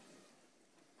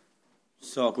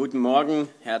So, guten Morgen,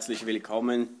 herzlich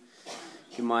willkommen,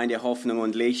 Gemeinde Hoffnung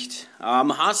und Licht.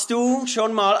 Hast du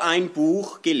schon mal ein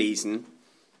Buch gelesen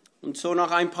und so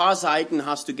nach ein paar Seiten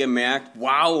hast du gemerkt,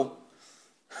 wow,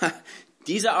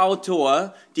 dieser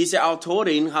Autor, diese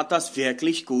Autorin hat das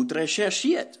wirklich gut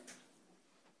recherchiert.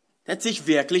 Hat sich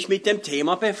wirklich mit dem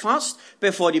Thema befasst,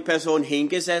 bevor die Person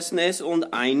hingesessen ist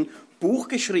und ein Buch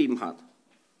geschrieben hat.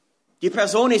 Die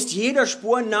Person ist jeder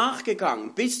Spur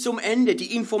nachgegangen, bis zum Ende,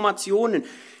 die Informationen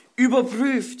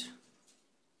überprüft.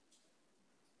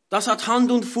 Das hat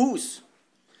Hand und Fuß.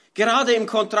 Gerade im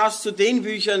Kontrast zu den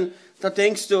Büchern, da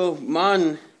denkst du,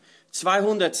 Mann,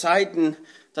 200 Seiten,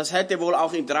 das hätte wohl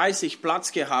auch in 30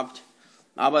 Platz gehabt.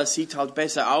 Aber es sieht halt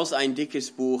besser aus, ein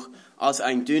dickes Buch, als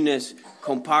ein dünnes,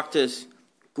 kompaktes,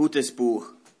 gutes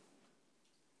Buch.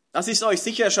 Das ist euch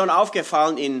sicher schon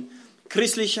aufgefallen in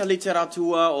christlicher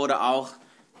Literatur oder auch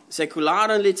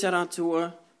säkularen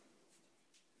Literatur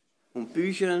und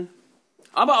Büchern,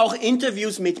 aber auch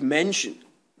Interviews mit Menschen.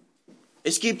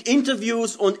 Es gibt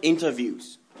Interviews und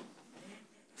Interviews.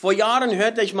 Vor Jahren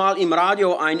hörte ich mal im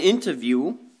Radio ein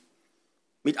Interview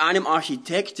mit einem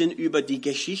Architekten über die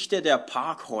Geschichte der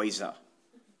Parkhäuser.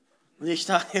 Und ich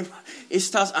dachte,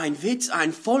 ist das ein Witz,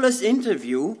 ein volles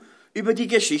Interview über die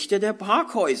Geschichte der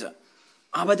Parkhäuser?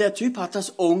 Aber der Typ hat das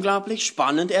unglaublich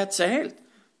spannend erzählt.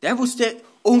 Der wusste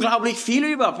unglaublich viel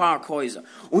über Parkhäuser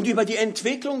und über die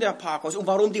Entwicklung der Parkhäuser und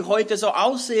warum die heute so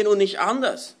aussehen und nicht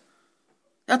anders.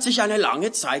 Er hat sich eine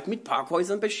lange Zeit mit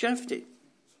Parkhäusern beschäftigt.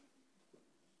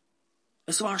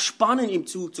 Es war spannend, ihm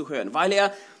zuzuhören, weil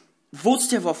er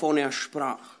wusste, wovon er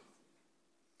sprach.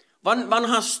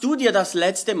 Wann hast du dir das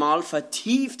letzte Mal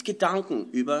vertieft Gedanken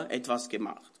über etwas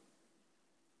gemacht?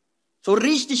 So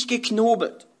richtig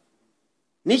geknobelt.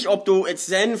 Nicht, ob du jetzt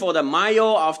Senf oder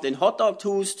Mayo auf den Hotdog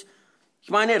tust.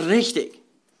 Ich meine richtig,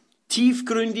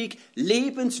 tiefgründig,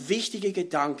 lebenswichtige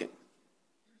Gedanken.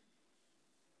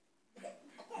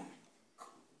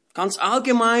 Ganz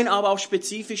allgemein, aber auch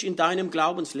spezifisch in deinem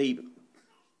Glaubensleben.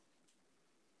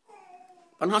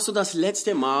 Wann hast du das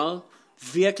letzte Mal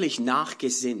wirklich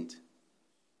nachgesinnt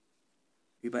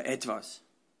über etwas?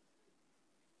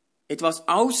 Etwas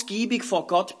ausgiebig vor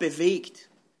Gott bewegt.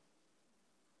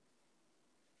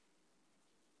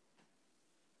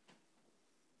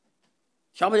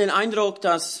 Ich habe den Eindruck,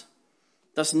 dass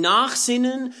das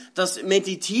Nachsinnen, das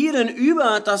Meditieren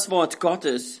über das Wort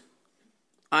Gottes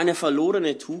eine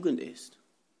verlorene Tugend ist.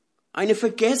 Eine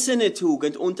vergessene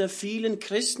Tugend unter vielen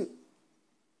Christen.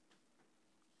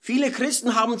 Viele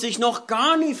Christen haben sich noch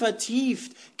gar nie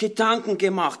vertieft Gedanken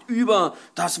gemacht über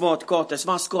das Wort Gottes,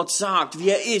 was Gott sagt, wie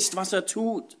er ist, was er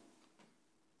tut.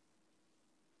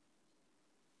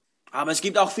 Aber es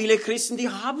gibt auch viele Christen, die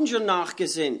haben schon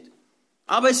nachgesinnt.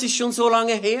 Aber es ist schon so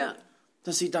lange her,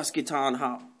 dass sie das getan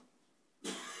haben.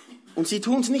 Und sie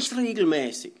tun es nicht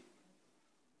regelmäßig.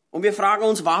 Und wir fragen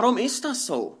uns, warum ist das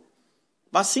so?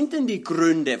 Was sind denn die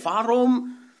Gründe?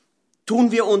 Warum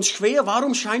tun wir uns schwer?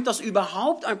 Warum scheint das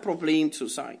überhaupt ein Problem zu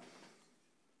sein?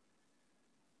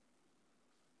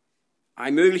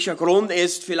 Ein möglicher Grund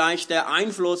ist vielleicht der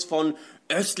Einfluss von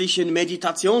östlichen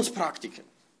Meditationspraktiken.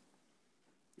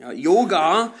 Ja,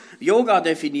 Yoga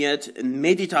definiert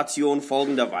Meditation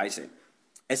folgenderweise.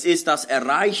 Es ist das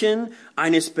Erreichen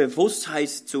eines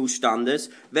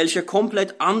Bewusstheitszustandes, welcher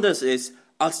komplett anders ist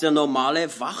als der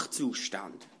normale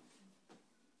Wachzustand.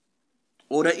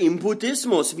 Oder im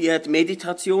Buddhismus wird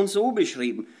Meditation so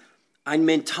beschrieben: ein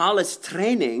mentales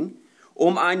Training,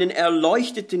 um einen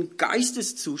erleuchteten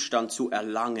Geisteszustand zu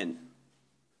erlangen.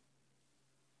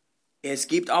 Es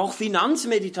gibt auch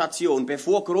Finanzmeditation,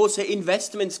 bevor große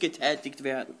Investments getätigt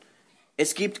werden.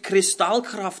 Es gibt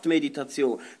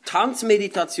Kristallkraftmeditation,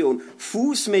 Tanzmeditation,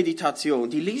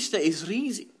 Fußmeditation. Die Liste ist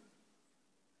riesig.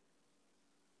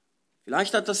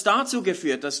 Vielleicht hat das dazu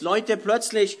geführt, dass Leute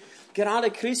plötzlich, gerade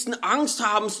Christen, Angst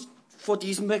haben vor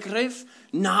diesem Begriff.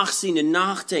 Nachsinnen,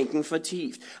 Nachdenken,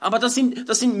 vertieft. Aber das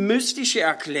sind mystische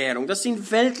Erklärungen, das sind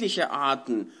weltliche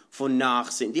Arten von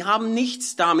Nachsinnen. Die haben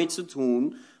nichts damit zu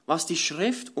tun, was die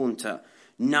Schrift unter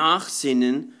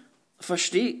Nachsinnen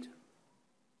versteht.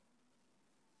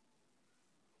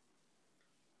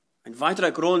 Ein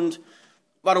weiterer Grund,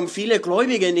 warum viele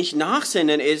Gläubige nicht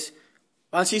nachsinnen, ist,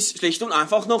 weil sie es schlicht und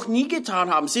einfach noch nie getan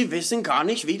haben. Sie wissen gar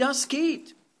nicht, wie das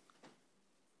geht.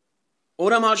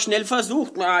 Oder mal schnell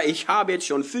versucht, ich habe jetzt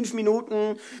schon 5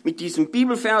 Minuten mit diesem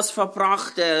Bibelvers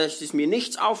verbracht, es ist mir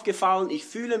nichts aufgefallen, ich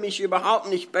fühle mich überhaupt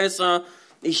nicht besser,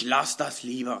 ich lasse das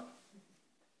lieber.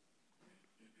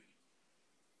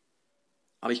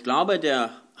 Aber ich glaube,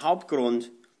 der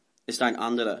Hauptgrund ist ein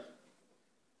anderer.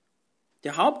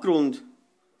 Der Hauptgrund,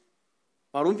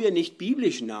 warum wir nicht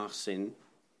biblisch nachsinnen,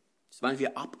 Das ist, weil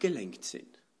wir abgelenkt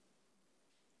sind.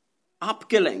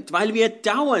 Abgelenkt, weil wir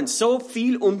dauernd so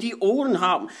viel um die Ohren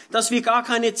haben, dass wir gar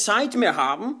keine Zeit mehr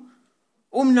haben,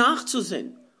 um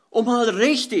nachzusinnen, um mal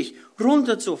richtig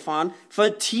runterzufahren,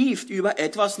 vertieft über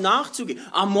etwas nachzugehen.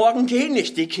 Am Morgen geht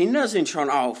nicht, die Kinder sind schon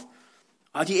auf.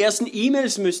 Die ersten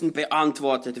E-Mails müssen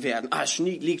beantwortet werden. Es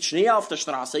liegt Schnee auf der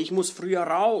Straße, ich muss früher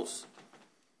raus.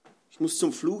 Ich muss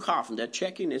zum Flughafen, der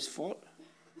Check-in ist voll.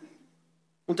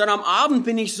 Und dann am Abend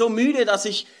bin ich so müde, dass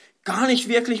ich gar nicht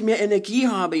wirklich mehr Energie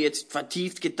habe, jetzt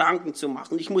vertieft Gedanken zu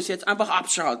machen. Ich muss jetzt einfach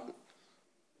abschalten.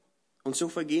 Und so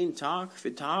vergehen Tag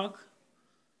für Tag,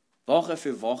 Woche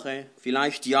für Woche,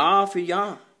 vielleicht Jahr für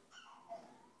Jahr.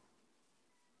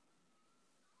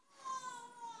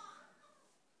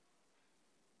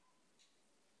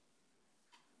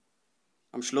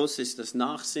 Am Schluss ist das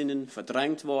Nachsinnen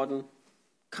verdrängt worden,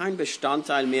 kein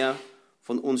Bestandteil mehr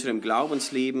von unserem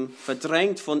Glaubensleben,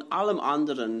 verdrängt von allem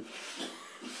anderen,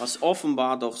 was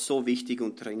offenbar doch so wichtig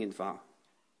und dringend war.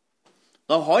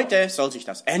 Doch heute soll sich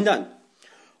das ändern.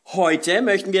 Heute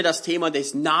möchten wir das Thema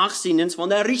des Nachsinnens von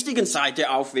der richtigen Seite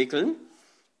aufwickeln.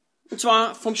 Und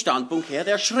zwar vom Standpunkt her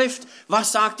der Schrift.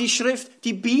 Was sagt die Schrift,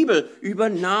 die Bibel, über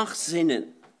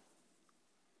Nachsinnen?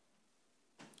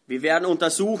 Wir werden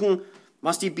untersuchen,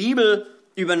 was die Bibel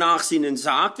über Nachsinnen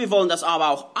sagt. Wir wollen das aber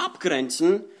auch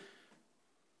abgrenzen,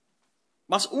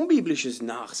 was unbiblisches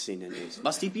Nachsinnen ist,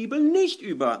 was die Bibel nicht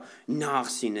über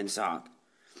Nachsinnen sagt.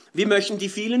 Wir möchten die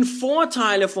vielen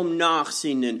Vorteile vom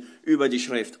Nachsinnen über die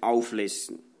Schrift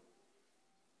auflisten.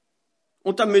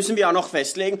 Und dann müssen wir auch noch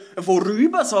festlegen,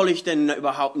 worüber soll ich denn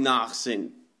überhaupt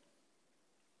nachsinnen?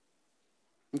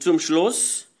 Und zum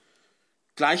Schluss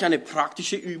gleich eine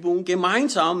praktische Übung.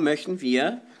 Gemeinsam möchten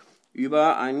wir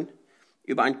über ein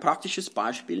praktisches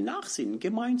Beispiel nachsinnen.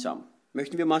 Gemeinsam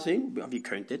möchten wir mal sehen, wie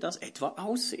könnte das etwa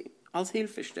aussehen, als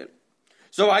Hilfestellung.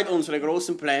 Soweit unsere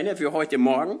großen Pläne für heute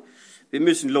Morgen. Wir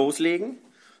müssen loslegen.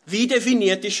 Wie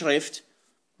definiert die Schrift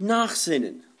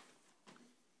Nachsinnen?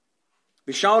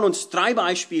 Wir schauen uns 3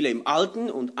 Beispiele im Alten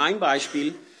und ein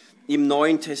Beispiel im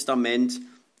Neuen Testament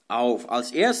auf.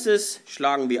 Als erstes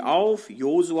schlagen wir auf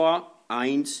Josua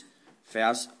 1,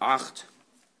 Vers 8.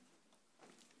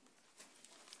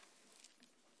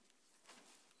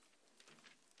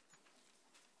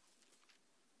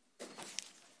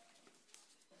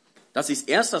 Das ist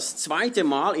erst das 2.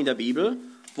 Mal in der Bibel,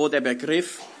 wo der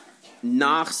Begriff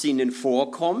Nachsinnen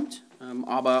vorkommt,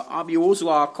 aber ab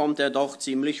Josua kommt er doch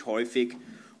ziemlich häufig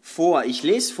vor. Ich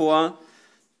lese vor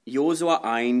Josua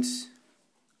 1,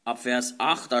 ab Vers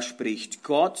 8, da spricht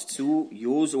Gott zu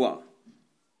Josua: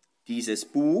 Dieses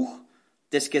Buch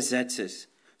des Gesetzes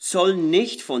soll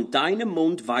nicht von deinem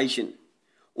Mund weichen,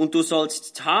 und du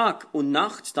sollst Tag und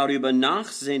Nacht darüber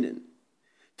nachsinnen,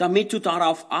 damit du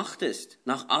darauf achtest,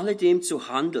 nach alledem zu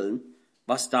handeln,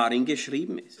 was darin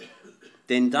geschrieben ist.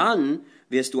 Denn dann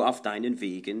wirst du auf deinen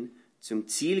Wegen zum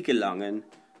Ziel gelangen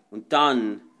und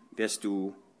dann wirst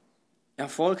du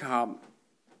Erfolg haben.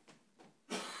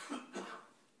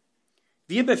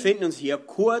 Wir befinden uns hier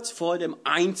kurz vor dem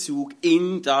Einzug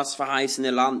in das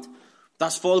verheißene Land.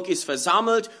 Das Volk ist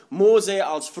versammelt, Mose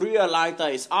als früher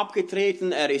Leiter ist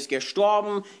abgetreten, er ist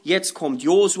gestorben, jetzt kommt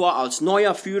Josua als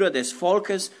neuer Führer des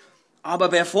Volkes. Aber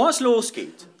bevor es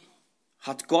losgeht,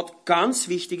 hat Gott ganz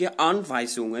wichtige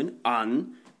Anweisungen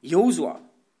an Josua.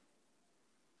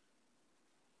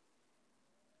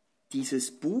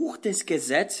 Dieses Buch des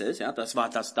Gesetzes, ja, das war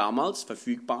das damals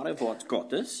verfügbare Wort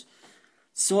Gottes,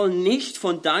 soll nicht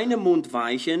von deinem Mund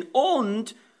weichen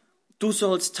und du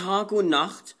sollst Tag und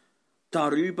Nacht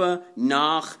darüber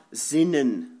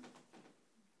nachsinnen.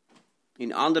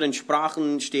 In anderen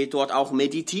Sprachen steht dort auch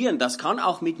meditieren. Das kann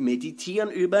auch mit meditieren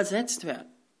übersetzt werden.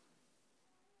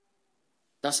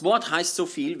 Das Wort heißt so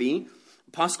viel wie,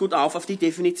 passt gut auf die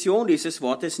Definition dieses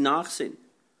Wortes Nachsinn.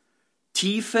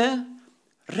 Tiefe,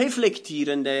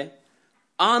 reflektierende,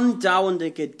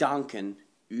 andauernde Gedanken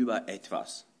über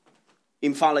etwas.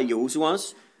 Im Falle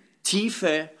Josuas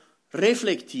tiefe,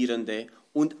 reflektierende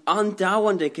und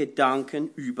andauernde Gedanken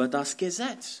über das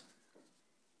Gesetz.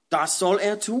 Das soll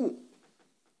er tun.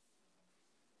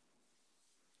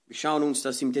 Wir schauen uns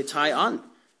das im Detail an.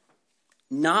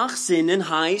 Nachsinnen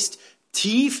heißt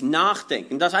tief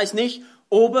nachdenken. Das heißt nicht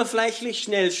oberflächlich,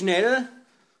 schnell.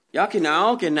 Ja,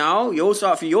 genau.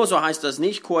 Für Josua heißt das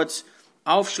nicht kurz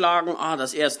aufschlagen,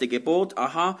 das erste Gebot,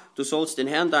 du sollst den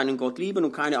Herrn, deinen Gott lieben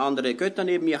und keine andere Götter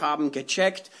neben mir haben,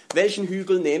 gecheckt, welchen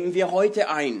Hügel nehmen wir heute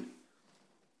ein?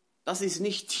 Das ist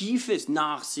nicht tiefes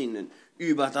Nachsinnen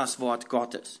über das Wort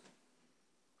Gottes.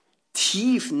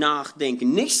 Tief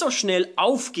nachdenken, nicht so schnell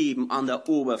aufgeben an der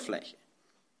Oberfläche.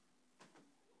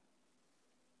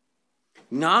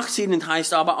 Nachsinnen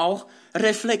heißt aber auch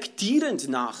reflektierend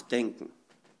nachdenken.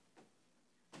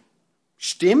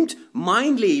 Stimmt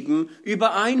mein Leben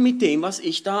überein mit dem, was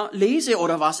ich da lese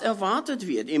oder was erwartet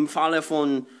wird? Im Falle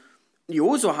von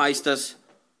Josua heißt das,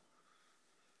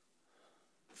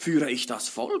 führe ich das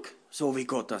Volk, so wie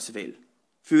Gott das will?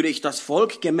 Führe ich das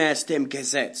Volk gemäß dem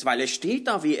Gesetz, weil es steht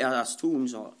da, wie er das tun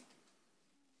soll?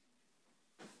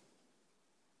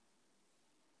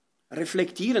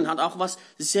 Reflektieren hat auch was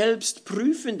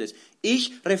Selbstprüfendes.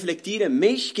 Ich reflektiere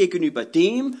mich gegenüber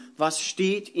dem, was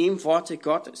steht im Worte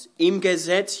Gottes, im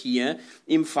Gesetz hier,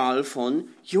 im Fall von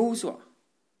Josua.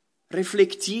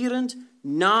 Reflektierend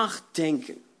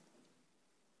nachdenken.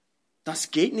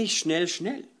 Das geht nicht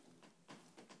schnell.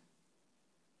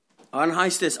 Dann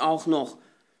heißt es auch noch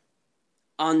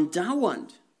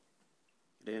andauernd.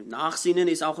 Nachsinnen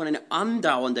ist auch ein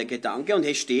andauernder Gedanke und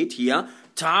es steht hier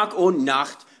Tag und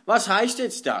Nacht. Was heißt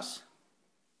jetzt das?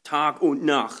 Tag und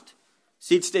Nacht.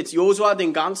 Sitzt jetzt Josua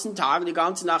den ganzen Tag, die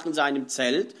ganze Nacht in seinem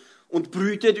Zelt und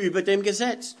brütet über dem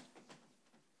Gesetz?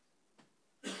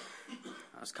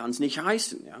 Das kann es nicht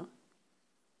heißen, ja.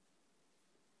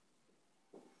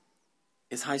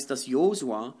 Es heißt, dass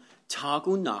Josua Tag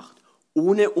und Nacht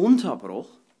ohne Unterbruch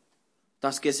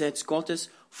das Gesetz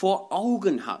Gottes vor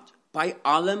Augen hat, bei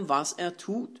allem, was er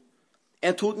tut.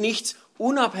 Er tut nichts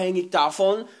unabhängig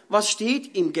davon, was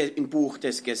steht im Buch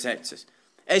des Gesetzes.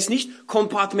 Er ist nicht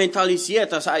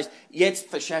kompartmentalisiert, das heißt,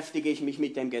 jetzt beschäftige ich mich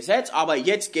mit dem Gesetz, aber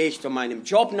jetzt gehe ich zu meinem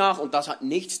Job nach und das hat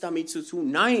nichts damit zu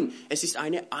tun. Nein, es ist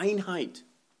eine Einheit.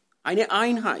 Eine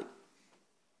Einheit.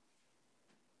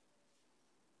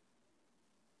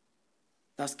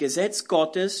 Das Gesetz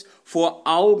Gottes vor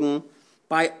Augen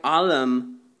bei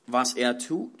allem, was er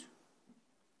tut.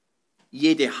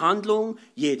 Jede Handlung,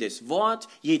 jedes Wort,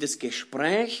 jedes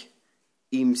Gespräch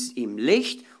im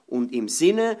Licht und im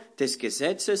Sinne des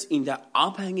Gesetzes, in der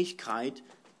Abhängigkeit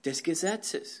des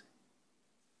Gesetzes.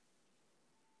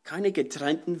 Keine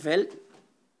getrennten Welten.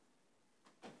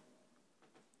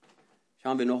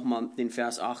 Schauen wir nochmal den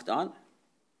Vers 8 an.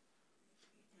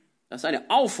 Das ist eine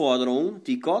Aufforderung,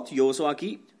 die Gott Josua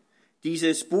gibt.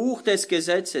 Dieses Buch des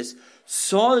Gesetzes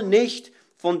soll nicht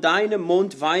von deinem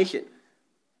Mund weichen.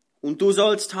 Und du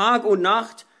sollst Tag und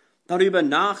Nacht darüber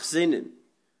nachsinnen.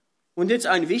 Und jetzt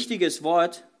ein wichtiges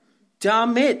Wort,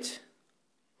 damit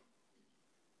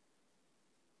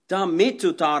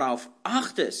du darauf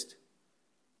achtest,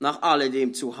 nach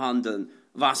alledem zu handeln,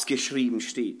 was geschrieben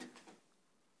steht.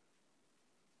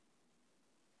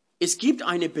 Es gibt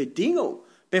eine Bedingung.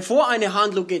 Bevor eine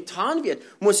Handlung getan wird,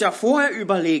 muss ja vorher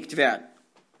überlegt werden.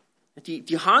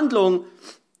 Die Handlung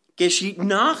geschieht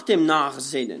nach dem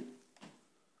Nachsinnen.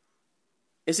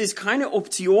 Es ist keine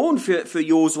Option für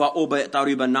Josua, ob er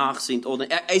darüber nachsinnt oder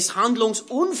er ist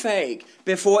handlungsunfähig,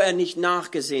 bevor er nicht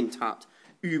nachgesinnt hat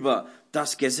über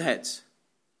das Gesetz.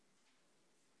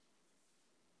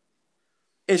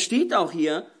 Es steht auch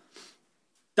hier,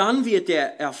 dann wird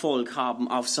er Erfolg haben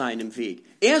auf seinem Weg.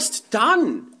 Erst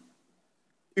dann.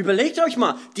 Überlegt euch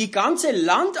mal, die ganze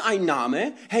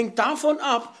Landeinnahme hängt davon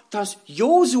ab, dass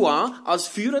Josua als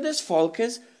Führer des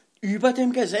Volkes über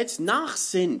dem Gesetz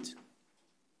nachsinnt.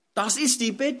 Das ist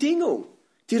die Bedingung,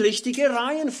 die richtige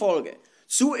Reihenfolge.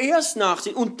 Zuerst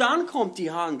nachsinnen und dann kommt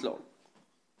die Handlung.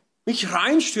 Nicht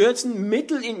reinstürzen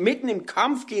mitten im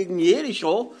Kampf gegen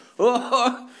Jericho.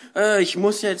 Ich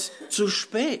muss jetzt zu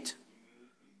spät.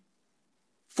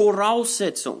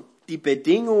 Voraussetzung, die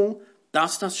Bedingung,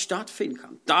 dass das stattfinden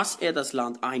kann, dass er das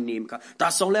Land einnehmen kann.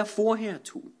 Das soll er vorher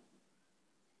tun.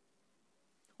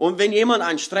 Und wenn jemand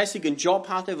einen stressigen Job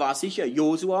hatte, war sicher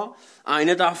Josua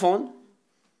einer davon.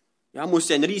 Ja,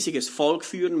 musste ein riesiges Volk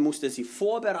führen, musste sie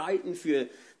vorbereiten für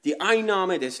die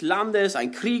Einnahme des Landes.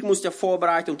 Ein Krieg musste er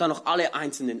vorbereiten und dann noch alle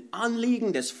einzelnen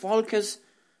Anliegen des Volkes.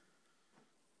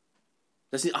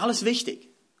 Das ist alles wichtig.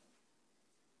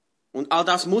 Und all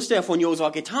das musste ja von Josua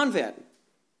getan werden.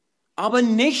 Aber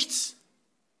nichts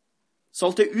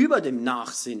sollte über dem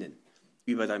Nachsinnen,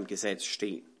 über dem Gesetz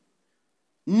stehen.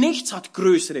 Nichts hat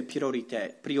größere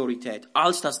Priorität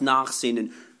als das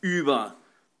Nachsinnen über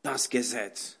das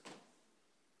Gesetz.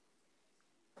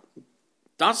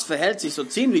 Das verhält sich so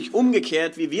ziemlich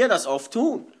umgekehrt, wie wir das oft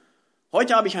tun.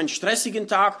 Heute habe ich einen stressigen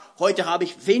Tag, heute habe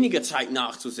ich weniger Zeit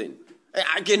nachzusinnen.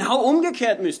 Genau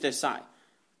umgekehrt müsste es sein.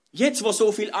 Jetzt, wo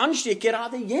so viel ansteht,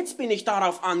 gerade jetzt bin ich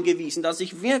darauf angewiesen, dass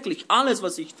ich wirklich alles,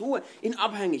 was ich tue, in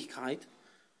Abhängigkeit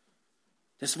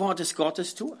des Wortes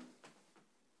Gottes tue.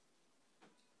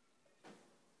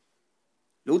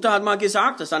 Luther hat mal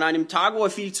gesagt, dass an einem Tag, wo er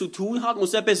viel zu tun hat,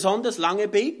 muss er besonders lange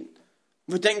beten.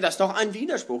 Und wir denken, das ist doch ein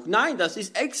Widerspruch. Nein, das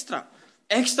ist extra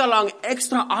lang,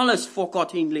 extra alles vor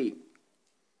Gott hinlegen.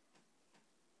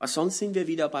 Weil sonst sind wir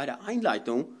wieder bei der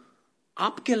Einleitung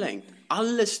abgelenkt.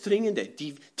 Alles Dringende,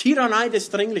 die Tyrannei des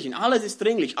Dringlichen, alles ist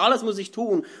dringlich, alles muss ich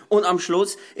tun. Und am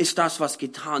Schluss ist das, was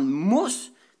getan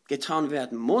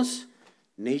werden muss,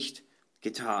 nicht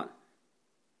getan.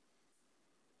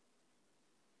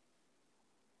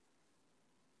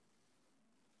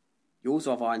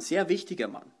 Josua war ein sehr wichtiger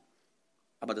Mann.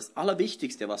 Aber das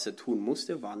Allerwichtigste, was er tun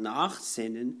musste, war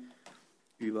nachsinnen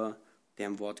über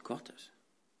dem Wort Gottes.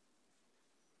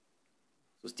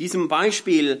 Aus diesem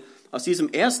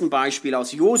ersten Beispiel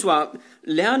aus Josua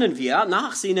lernen wir,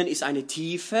 Nachsinnen ist eine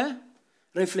tiefe,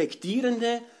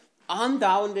 reflektierende,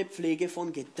 andauernde Pflege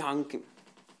von Gedanken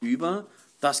über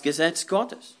das Gesetz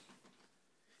Gottes.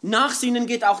 Nachsinnen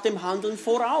geht auch dem Handeln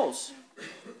voraus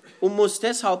und muss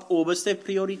deshalb oberste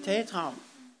Priorität haben.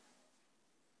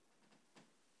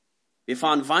 Wir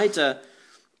fahren weiter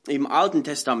im Alten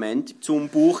Testament zum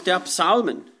Buch der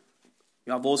Psalmen.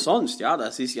 Ja, wo sonst? Ja,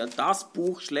 das ist ja das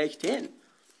Buch schlechthin,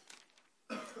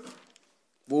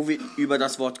 wo über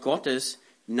das Wort Gottes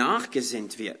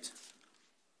nachgesinnt wird.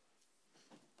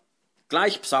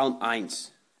 Gleich Psalm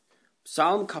 1.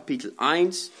 Psalm Kapitel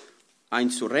 1,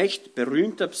 ein zu Recht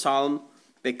berühmter Psalm,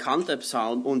 bekannter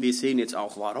Psalm, und wir sehen jetzt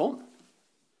auch warum.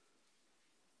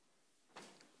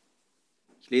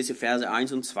 Ich lese Verse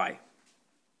 1 und 2.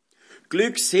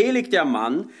 Glückselig der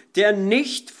Mann, der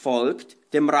nicht folgt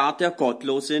dem Rat der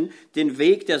Gottlosen, den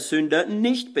Weg der Sünder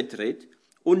nicht betritt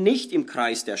und nicht im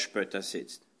Kreis der Spötter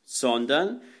sitzt,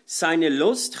 sondern seine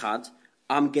Lust hat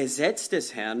am Gesetz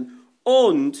des Herrn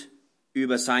und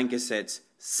über sein Gesetz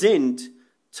sinnt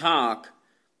Tag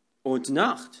und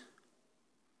Nacht.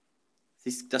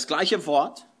 Das ist das gleiche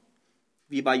Wort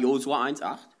wie bei Josua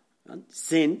 1,8.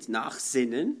 Sinnt nach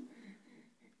Sinnen.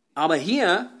 Aber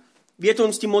hier wird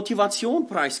uns die Motivation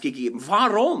preisgegeben.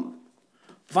 Warum?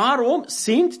 Warum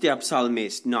sinnt der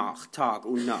Psalmist nach Tag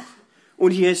und Nacht?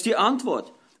 Und hier ist die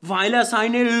Antwort. Weil er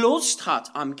seine Lust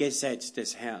hat am Gesetz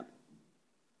des Herrn.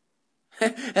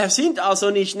 Er sinnt also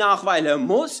nicht nach, weil er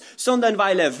muss, sondern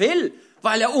weil er will,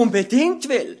 weil er unbedingt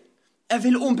will. Er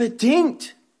will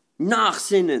unbedingt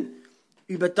nachsinnen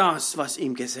über das, was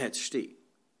im Gesetz steht.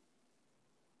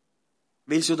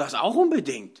 Willst du das auch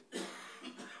unbedingt?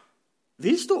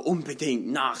 Willst du unbedingt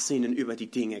nachsinnen über die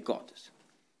Dinge Gottes?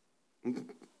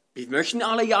 Wir möchten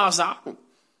alle Ja sagen.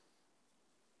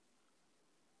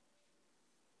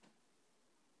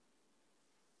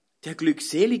 Der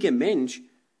glückselige Mensch,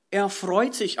 er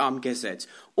freut sich am Gesetz.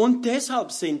 Und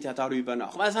deshalb sinnt er darüber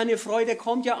nach. Weil seine Freude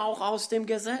kommt ja auch aus dem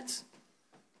Gesetz.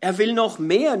 Er will noch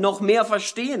mehr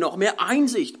verstehen, noch mehr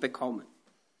Einsicht bekommen.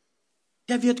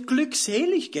 Der wird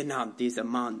glückselig genannt, dieser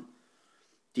Mann,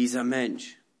 dieser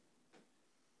Mensch.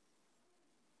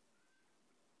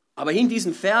 Aber in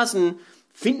diesen Versen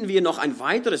finden wir noch ein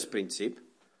weiteres Prinzip.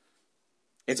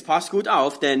 Jetzt passt gut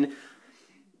auf, denn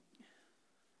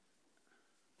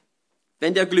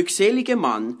wenn der glückselige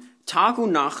Mann Tag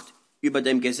und Nacht über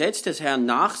dem Gesetz des Herrn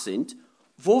nachsinnt,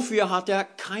 wofür hat er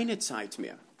keine Zeit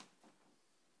mehr?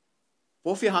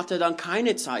 Wofür hat er dann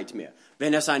keine Zeit mehr,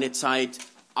 wenn er seine Zeit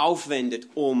aufwendet,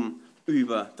 um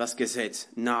über das Gesetz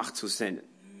nachzusinnen?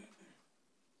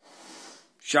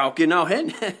 Schau genau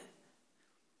hin.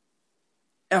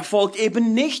 Er folgt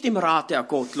eben nicht dem Rat der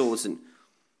Gottlosen.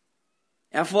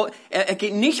 Er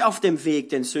geht nicht auf dem Weg,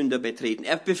 den Sünder betreten.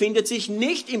 Er befindet sich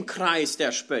nicht im Kreis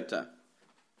der Spötter.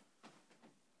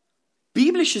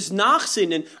 Biblisches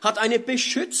Nachsinnen hat eine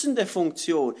beschützende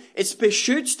Funktion. Es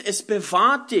beschützt, es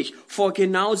bewahrt dich vor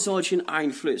genau solchen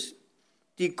Einflüssen.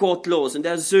 Die Gottlosen,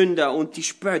 der Sünder und die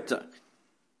Spötter.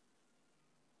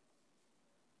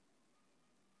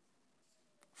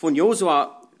 Von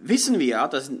Josua wissen wir ja,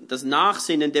 dass das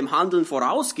Nachsinnen dem Handeln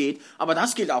vorausgeht, aber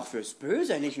das gilt auch fürs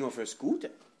Böse, nicht nur fürs Gute.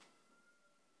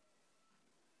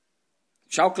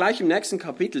 Schau gleich im nächsten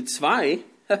Kapitel 2,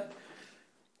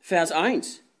 Vers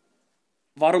 1.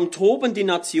 Warum toben die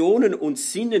Nationen und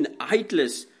sinnen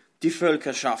Eitles die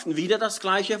Völkerschaften? Wieder das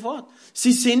gleiche Wort.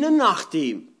 Sie sinnen nach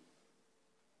dem.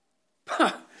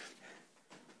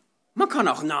 Man kann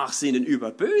auch nachsinnen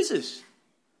über Böses,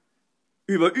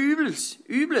 über Übles.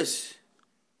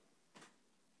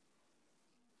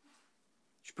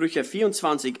 Sprüche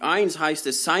 24,1 heißt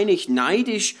es, sei nicht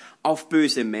neidisch auf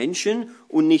böse Menschen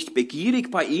und nicht begierig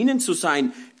bei ihnen zu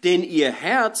sein, denn ihr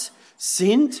Herz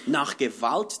sinnt nach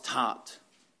Gewalttat.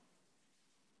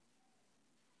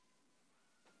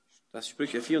 Das ist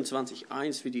Sprüche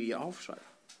 24,1, wie die hier aufschreiben.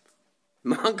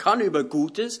 Man kann über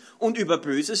Gutes und über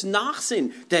Böses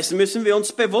nachsinnen. Dessen müssen wir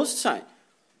uns bewusst sein.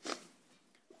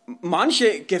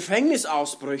 Manche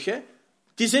Gefängnisausbrüche,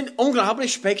 die sind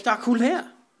unglaublich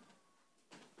spektakulär.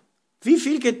 Wie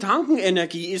viel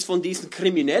Gedankenenergie ist von diesen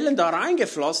Kriminellen da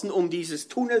reingeflossen, um dieses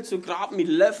Tunnel zu graben mit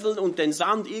Löffeln und den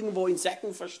Sand irgendwo in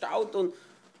Säcken verstaut? Und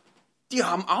die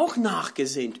haben auch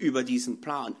nachgesinnt über diesen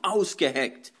Plan,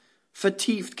 ausgeheckt,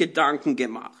 vertieft Gedanken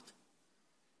gemacht.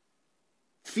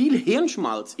 Viel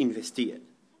Hirnschmalz investiert.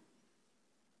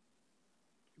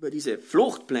 Über diese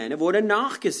Fluchtpläne wurde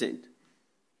nachgesinnt.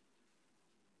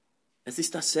 Es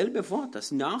ist dasselbe Wort,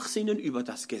 das Nachsinnen über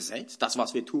das Gesetz, das,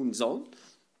 was wir tun sollen,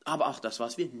 aber auch das,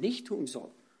 was wir nicht tun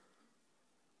sollen.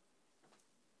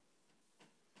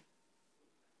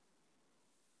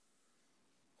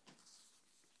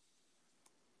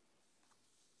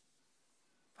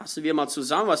 Fassen wir mal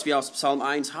zusammen, was wir aus Psalm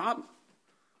 1 haben.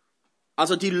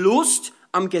 Also die Lust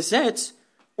am Gesetz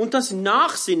und das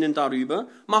Nachsinnen darüber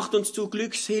macht uns zu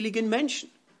glückseligen Menschen.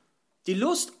 Die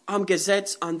Lust am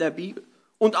Gesetz, an der Bibel.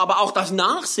 Und aber auch das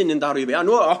Nachsinnen darüber. Ja,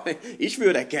 nur, ich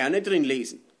würde gerne drin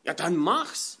lesen. Ja, dann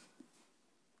mach's.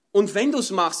 Und wenn du's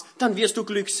machst, dann wirst du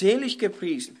glückselig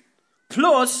gepriesen.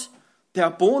 Plus, der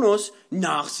Bonus,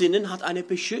 Nachsinnen hat eine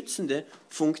beschützende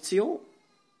Funktion.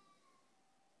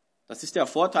 Das ist der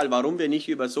Vorteil, warum wir nicht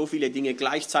über so viele Dinge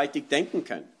gleichzeitig denken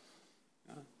können.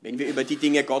 Ja, wenn wir über die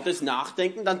Dinge Gottes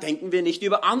nachdenken, dann denken wir nicht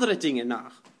über andere Dinge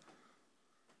nach.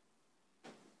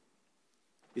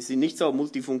 Wir sind nicht so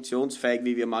multifunktionsfähig,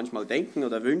 wie wir manchmal denken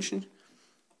oder wünschen.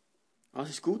 Das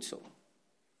ist gut so.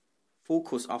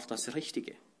 Fokus auf das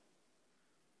Richtige.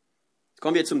 Jetzt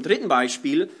kommen wir zum dritten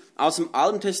Beispiel aus dem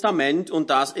Alten Testament und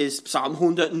das ist Psalm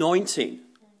 119.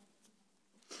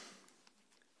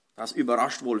 Das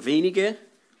überrascht wohl wenige.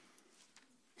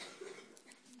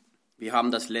 Wir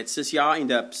haben das letztes Jahr in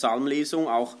der Psalmlesung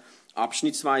auch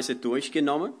abschnittsweise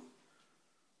durchgenommen.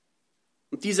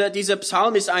 Und dieser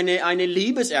Psalm ist eine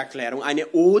Liebeserklärung,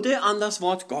 eine Ode an das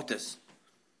Wort Gottes.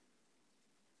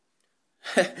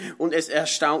 Und es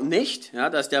erstaunt nicht, ja,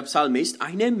 dass der Psalmist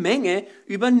eine Menge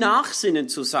über Nachsinnen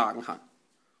zu sagen hat.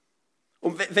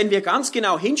 Und wenn wir ganz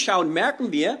genau hinschauen,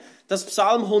 merken wir, dass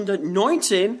Psalm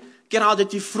 119 gerade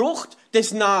die Frucht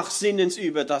des Nachsinnens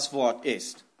über das Wort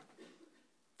ist.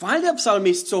 Weil der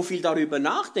Psalmist so viel darüber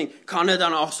nachdenkt, kann er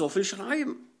dann auch so viel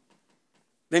schreiben.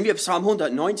 Wenn wir Psalm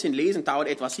 119 lesen, dauert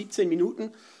etwa 17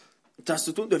 Minuten, das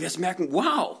zu tun, du wirst merken,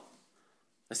 wow,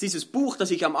 das ist dieses Buch,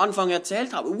 das ich am Anfang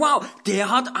erzählt habe. Wow, der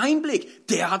hat Einblick,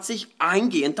 der hat sich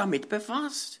eingehend damit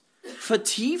befasst,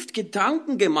 vertieft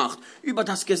Gedanken gemacht über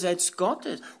das Gesetz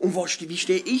Gottes. Und wie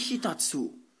stehe ich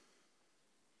dazu?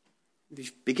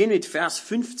 Ich beginne mit Vers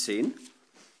 15,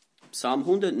 Psalm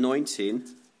 119,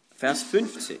 Vers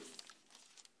 15.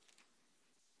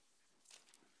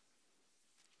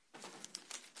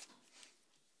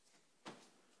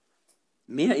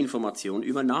 Mehr Informationen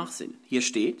über Nachsinnen. Hier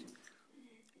steht,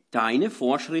 deine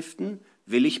Vorschriften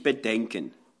will ich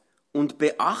bedenken und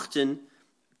beachten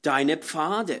deine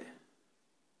Pfade.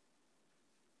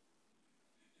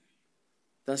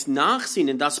 Das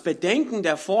Nachsinnen, das Bedenken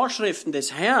der Vorschriften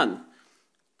des Herrn,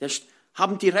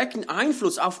 haben direkten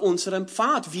Einfluss auf unseren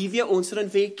Pfad, wie wir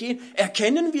unseren Weg gehen.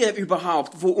 Erkennen wir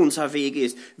überhaupt, wo unser Weg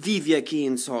ist, wie wir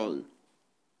gehen sollen?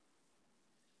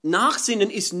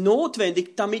 Nachsinnen ist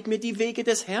notwendig, damit wir die Wege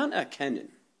des Herrn erkennen.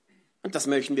 Und das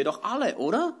möchten wir doch alle,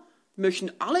 oder? Wir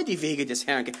möchten alle die Wege des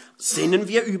Herrn gehen. Sinnen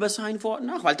wir über sein Wort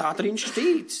nach, weil da drin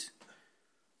steht.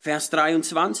 Vers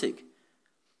 23.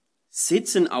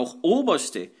 Sitzen auch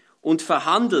Oberste und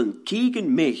verhandeln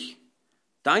gegen mich.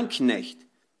 Dein Knecht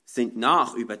sind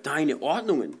nach über deine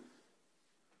Ordnungen.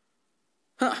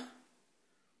 Ha.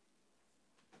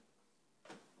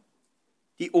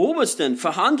 Die Obersten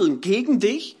verhandeln gegen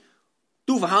dich.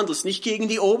 Du verhandelst nicht gegen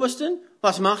die Obersten.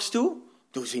 Was machst du?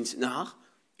 Du sinnst nach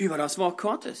über das Wort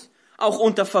Gottes. Auch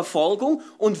unter Verfolgung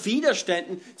und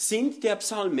Widerständen sinnt der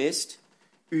Psalmist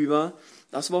über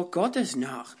das Wort Gottes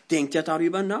nach. Denkt er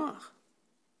darüber nach.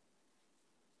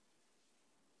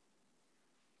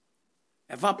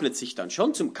 Er wappnet sich dann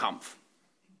schon zum Kampf.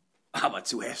 Aber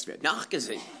zuerst wird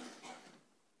nachgesehen.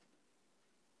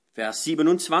 Vers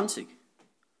 27.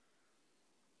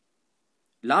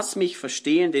 Lass mich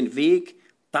verstehen den Weg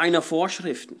deiner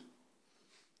Vorschriften.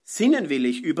 Sinnen will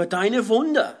ich über deine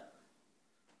Wunder.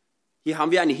 Hier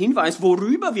haben wir einen Hinweis,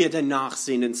 worüber wir denn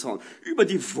nachsinnen sollen. Über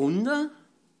die Wunder?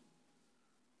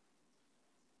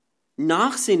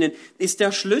 Nachsinnen ist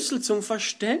der Schlüssel zum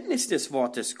Verständnis des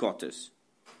Wortes Gottes.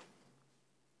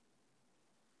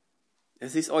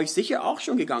 Es ist euch sicher auch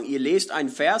schon gegangen. Ihr lest einen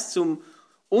Vers zum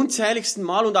unzähligsten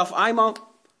Mal und auf einmal,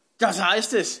 das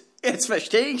heißt es, jetzt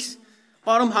verstehe ich's.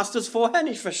 Warum hast du es vorher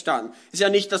nicht verstanden? Es ist ja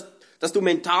nicht, dass du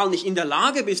mental nicht in der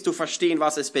Lage bist zu verstehen,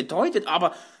 was es bedeutet,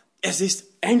 aber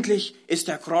endlich ist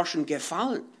der Groschen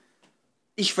gefallen.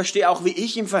 Ich verstehe auch, wie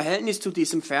ich im Verhältnis zu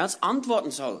diesem Vers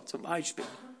antworten soll, zum Beispiel.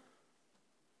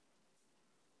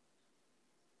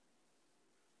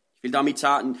 Ich will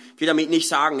damit nicht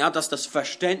sagen, ja, dass das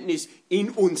Verständnis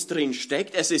in uns drin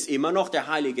steckt. Es ist immer noch der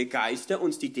Heilige Geist, der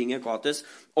uns die Dinge Gottes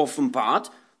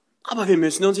offenbart. Aber wir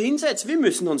müssen uns hinsetzen, wir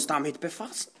müssen uns damit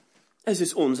befassen. Es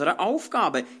ist unsere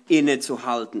Aufgabe,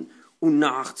 innezuhalten und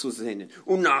nachzusinnen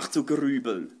und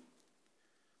nachzugrübeln,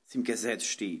 was im Gesetz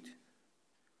steht.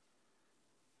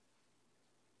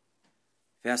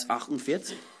 Vers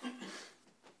 48.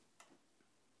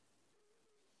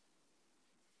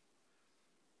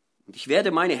 Und ich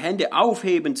werde meine Hände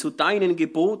aufheben zu deinen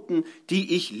Geboten,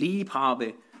 die ich lieb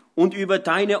habe, und über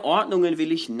deine Ordnungen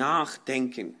will ich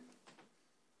nachdenken.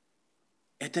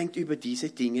 Er denkt über diese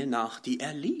Dinge nach, die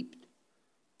er liebt.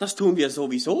 Das tun wir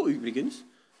sowieso übrigens.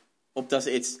 Ob das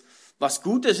jetzt was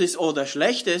Gutes ist oder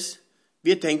Schlechtes,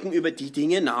 wir denken über die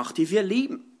Dinge nach, die wir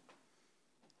lieben.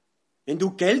 Wenn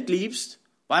du Geld liebst,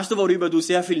 weißt du, worüber du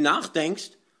sehr viel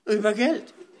nachdenkst? Über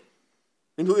Geld.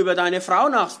 Wenn du über deine Frau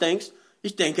nachdenkst,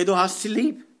 ich denke, du hast sie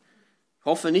lieb. Ich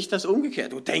hoffe nicht das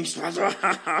umgekehrt. Du denkst,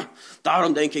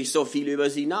 darum denke ich so viel über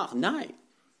sie nach. Nein.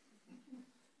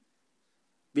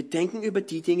 Wir denken über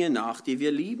die Dinge nach, die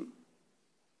wir lieben.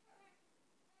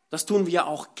 Das tun wir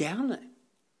auch gerne.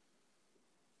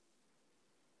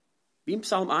 Wie im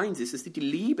Psalm 1 ist es die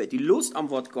Liebe, die Lust am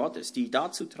Wort Gottes, die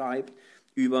dazu treibt,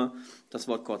 über das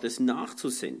Wort Gottes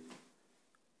nachzusinnen.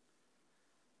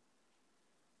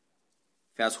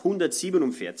 Vers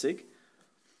 147.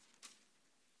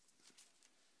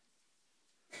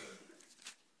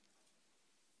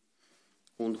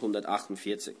 Und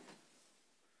 148.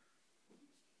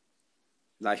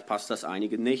 Vielleicht passt das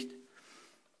einigen nicht.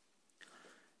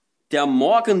 Der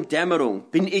Morgendämmerung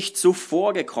bin ich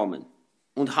zuvorgekommen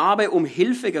und habe um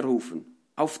Hilfe gerufen.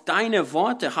 Auf deine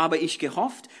Worte habe ich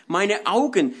gehofft. Meine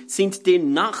Augen sind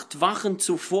den Nachtwachen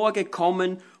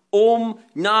zuvorgekommen, um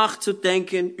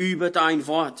nachzudenken über dein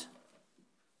Wort.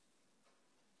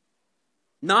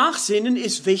 Nachsinnen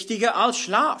ist wichtiger als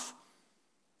Schlaf.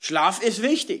 Schlaf ist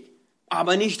wichtig,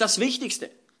 aber nicht das Wichtigste.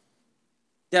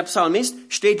 Der Psalmist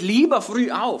steht lieber früh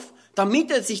auf,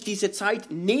 damit er sich diese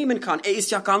Zeit nehmen kann. Er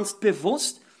ist ja ganz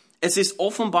bewusst, es ist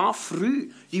offenbar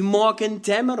früh, die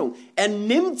Morgendämmerung. Er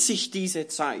nimmt sich diese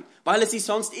Zeit, weil er sie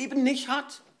sonst eben nicht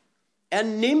hat. Er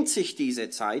nimmt sich diese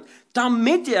Zeit,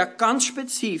 damit er ganz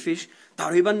spezifisch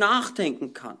darüber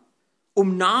nachdenken kann,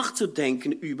 um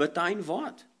nachzudenken über dein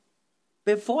Wort.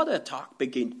 Bevor der Tag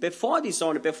beginnt, bevor die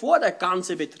Sonne, bevor der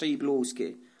ganze Betrieb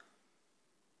losgeht.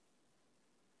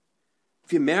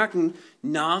 Wir merken,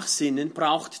 Nachsinnen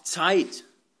braucht Zeit.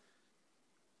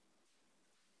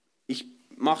 Ich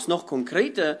mache es noch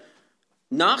konkreter.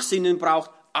 Nachsinnen braucht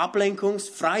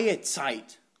ablenkungsfreie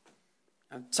Zeit.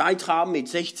 Zeit haben mit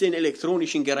 16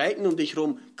 elektronischen Geräten um dich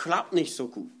herum klappt nicht so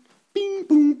gut. Bing,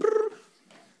 bung, brr.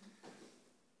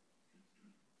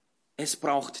 Es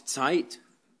braucht Zeit.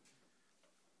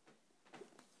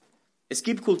 Es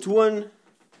gibt Kulturen,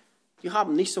 die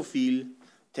haben nicht so viel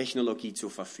Technologie zur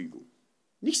Verfügung.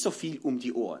 Nicht so viel um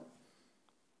die Ohren.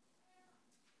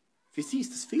 Für sie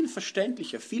ist es viel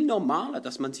verständlicher, viel normaler,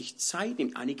 dass man sich Zeit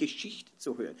nimmt, eine Geschichte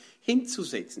zu hören,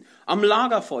 hinzusetzen, am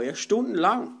Lagerfeuer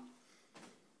stundenlang.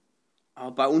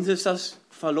 Aber bei uns ist das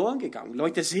verloren gegangen.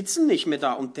 Leute sitzen nicht mehr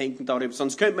da und denken darüber,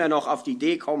 sonst könnte man ja noch auf die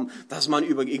Idee kommen, dass man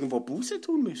irgendwo Buße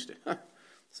tun müsste.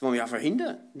 Das wollen wir ja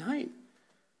verhindern. Nein.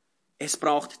 Es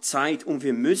braucht Zeit und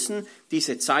wir müssen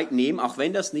diese Zeit nehmen, auch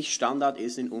wenn das nicht Standard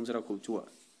ist in unserer Kultur.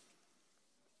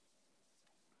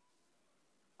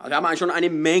 Wir haben schon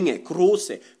eine Menge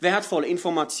große, wertvolle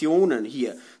Informationen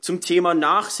hier zum Thema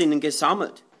Nachsinnen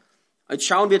gesammelt. Jetzt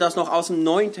schauen wir das noch aus dem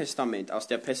Neuen Testament, aus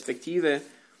der Perspektive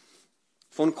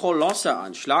von Kolosser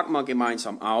an. Schlag mal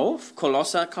gemeinsam auf,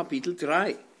 Kolosser Kapitel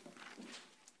 3.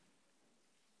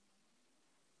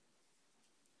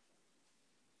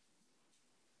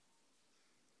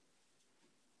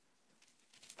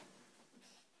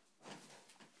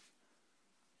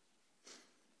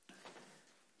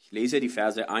 Ich lese die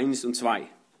Verse 1 und 2.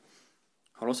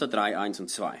 Kolosser 3, 1 und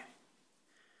 2.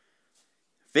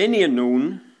 Wenn ihr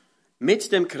nun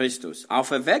mit dem Christus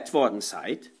auferweckt worden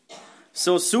seid,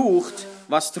 so sucht,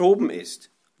 was droben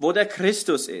ist, wo der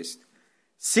Christus ist,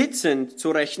 sitzend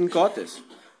zur Rechten Gottes.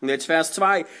 Und jetzt Vers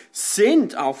 2.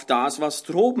 Sind auf das, was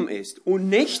droben ist, und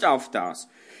nicht auf das,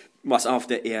 was auf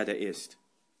der Erde ist.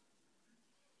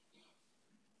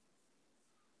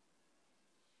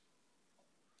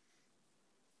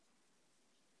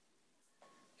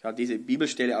 Ich habe diese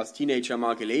Bibelstelle als Teenager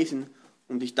mal gelesen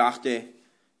und ich dachte,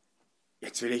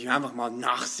 jetzt will ich einfach mal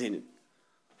nachsinnen.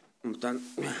 Und dann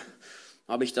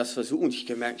habe ich das versucht und ich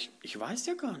gemerkt, ich weiß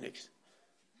ja gar nichts.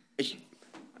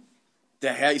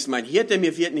 Der Herr ist mein Hirte,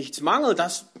 mir wird nichts mangeln,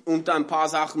 das und ein paar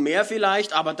Sachen mehr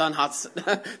vielleicht, aber dann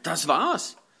das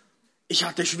war's. Ich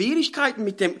hatte Schwierigkeiten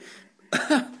mit dem,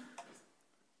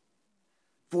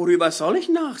 worüber soll ich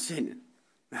nachsinnen?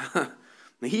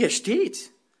 Hier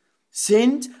steht,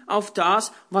 sinnt auf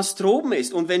das, was droben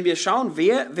ist. Und wenn wir schauen,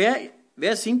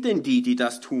 wer sind denn die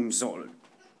das tun sollen?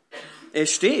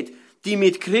 Es steht, die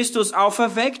mit Christus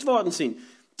auferweckt worden sind.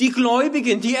 Die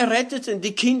Gläubigen, die Erretteten,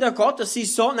 die Kinder Gottes,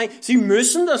 sie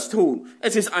müssen das tun.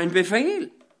 Es ist ein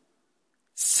Befehl.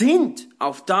 Sinnt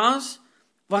auf das,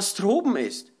 was droben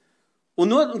ist. Und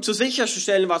nur um zu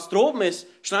sicherzustellen, was droben ist,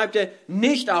 schreibt er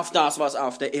nicht auf das, was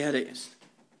auf der Erde ist.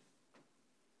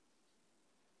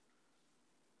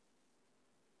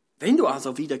 Wenn du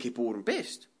also wiedergeboren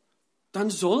bist, dann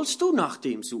sollst du nach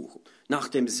dem suchen, nach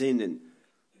dem Sinnen,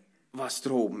 was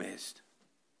droben ist.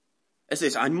 Es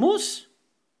ist ein Muss.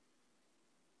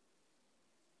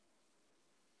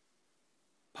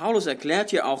 Paulus erklärt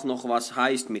hier auch noch, was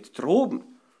heißt mit droben.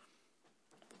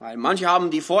 Weil manche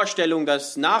haben die Vorstellung,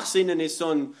 dass Nachsinnen ist so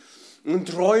ein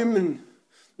Träumen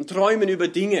über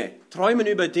Dinge. Träumen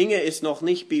über Dinge ist noch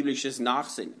nicht biblisches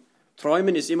Nachsinnen.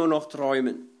 Träumen ist immer noch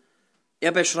Träumen.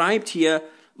 Er beschreibt hier,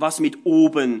 was mit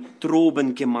oben,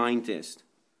 droben gemeint ist.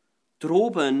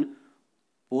 Droben,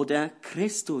 wo der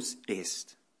Christus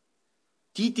ist.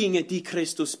 Die Dinge, die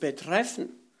Christus betreffen.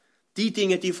 Die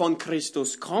Dinge, die von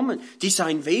Christus kommen, die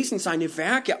sein Wesen, seine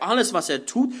Werke, alles, was er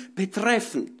tut,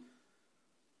 betreffen.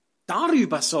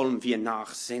 Darüber sollen wir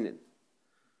nachsinnen.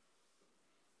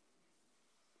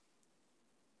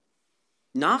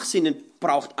 Nachsinnen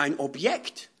braucht ein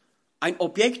Objekt,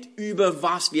 über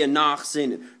was wir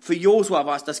nachsinnen. Für Josua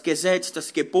war es das Gesetz,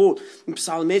 das Gebot, im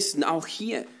Psalmisten auch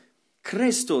hier.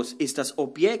 Christus ist das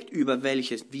Objekt, über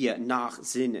welches wir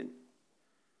nachsinnen.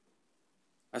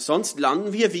 Sonst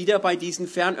landen wir wieder bei diesen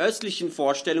fernöstlichen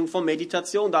Vorstellungen von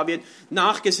Meditation. Da wird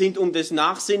nachgesinnt um des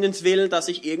Nachsinnens willen, dass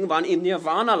ich irgendwann im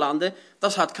Nirvana lande.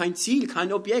 Das hat kein Ziel,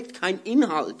 kein Objekt, kein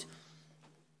Inhalt.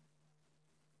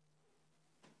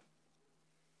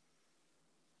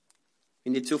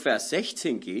 Wenn ihr zu Vers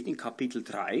 16 geht, in Kapitel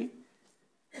 3,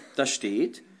 da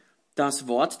steht, das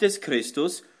Wort des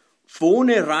Christus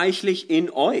wohne reichlich in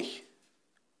euch.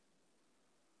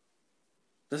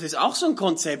 Das ist auch so ein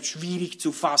Konzept, schwierig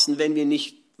zu fassen, wenn wir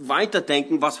nicht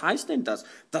weiterdenken. Was heißt denn das?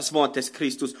 Das Wort des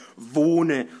Christus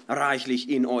wohne reichlich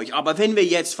in euch. Aber wenn wir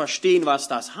jetzt verstehen, was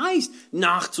das heißt,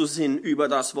 nachzusinnen über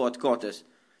das Wort Gottes.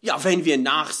 Ja, wenn wir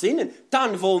nachsinnen,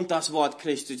 dann wohnt das Wort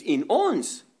Christus in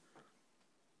uns.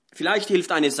 Vielleicht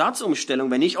hilft eine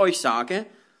Satzumstellung, wenn ich euch sage,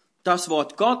 das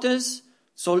Wort Gottes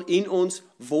soll in uns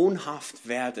wohnhaft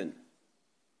werden.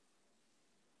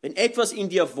 Wenn etwas in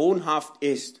dir wohnhaft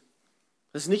ist,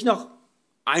 das ist nicht nach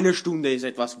einer Stunde ist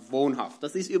etwas wohnhaft.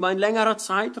 Das ist über ein längerer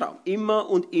Zeitraum. Immer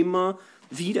und immer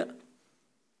wieder.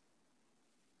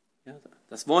 Ja,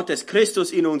 das Wort des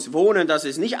Christus in uns wohnen, das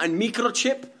ist nicht ein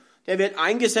Mikrochip, der wird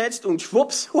eingesetzt und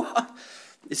schwupps,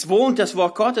 es wohnt das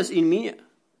Wort Gottes in mir.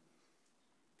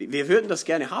 Wir würden das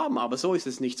gerne haben, aber so ist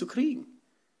es nicht zu kriegen.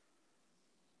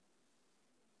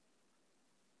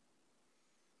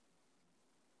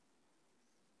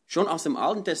 Schon aus dem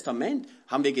Alten Testament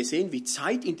haben wir gesehen, wie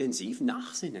zeitintensiv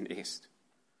Nachsinnen ist.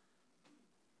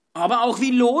 Aber auch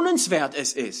wie lohnenswert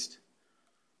es ist.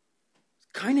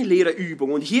 Keine leere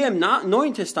Übung. Und hier im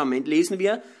Neuen Testament lesen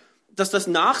wir, dass das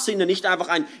Nachsinnen nicht einfach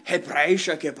ein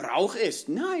hebräischer Gebrauch ist.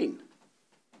 Nein.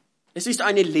 Es ist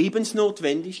eine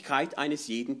Lebensnotwendigkeit eines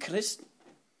jeden Christen.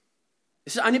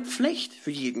 Es ist eine Pflicht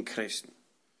für jeden Christen.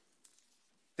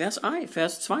 Vers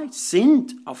 2,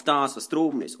 sinnt auf das, was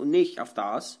droben ist und nicht auf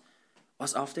das,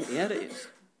 was auf der Erde ist.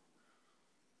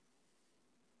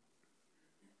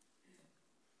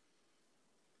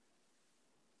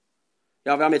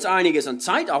 Ja, wir haben jetzt einiges an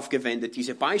Zeit aufgewendet,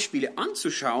 diese Beispiele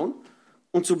anzuschauen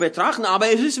und zu betrachten,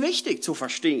 aber es ist wichtig zu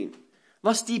verstehen,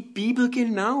 was die Bibel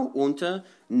genau unter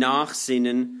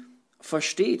Nachsinnen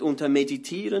versteht, unter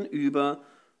Meditieren über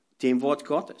dem Wort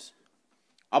Gottes.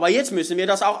 Aber jetzt müssen wir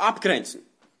das auch abgrenzen.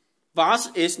 Was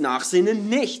ist Nachsinnen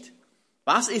nicht?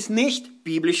 Was ist nicht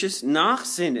biblisches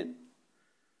Nachsinnen?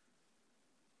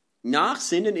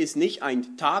 Nachsinnen ist nicht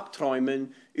ein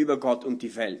Tagträumen über Gott und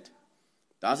die Welt.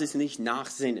 Das ist nicht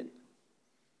Nachsinnen.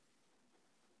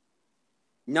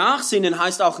 Nachsinnen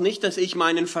heißt auch nicht, dass ich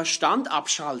meinen Verstand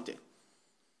abschalte.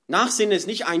 Nachsinnen ist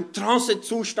nicht ein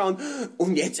Trancezustand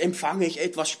und jetzt empfange ich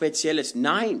etwas Spezielles.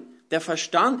 Nein, der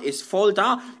Verstand ist voll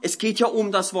da. Es geht ja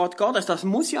um das Wort Gottes. Das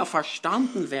muss ja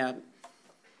verstanden werden.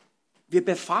 Wir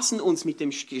befassen uns mit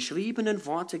dem geschriebenen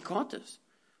Worte Gottes.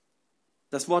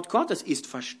 Das Wort Gottes ist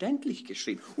verständlich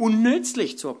geschrieben und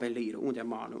nützlich zur Belehrung und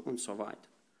Ermahnung und so weiter.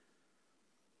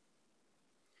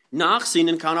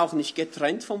 Nachsinnen kann auch nicht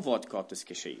getrennt vom Wort Gottes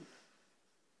geschehen.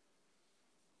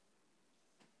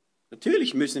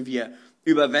 Natürlich müssen wir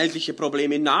über weltliche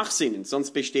Probleme nachsinnen,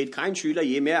 sonst besteht kein Schüler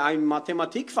je mehr ein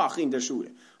Mathematikfach in der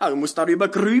Schule. Also du musst darüber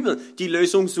grübeln, die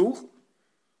Lösung suchen.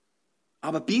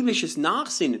 Aber biblisches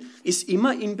Nachsinnen ist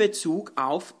immer in Bezug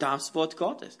auf das Wort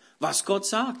Gottes, was Gott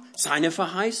sagt, seine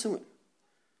Verheißungen.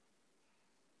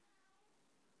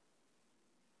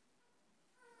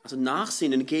 Also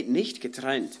Nachsinnen geht nicht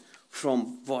getrennt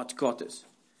vom Wort Gottes.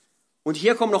 Und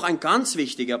hier kommt noch ein ganz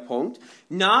wichtiger Punkt.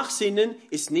 Nachsinnen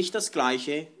ist nicht das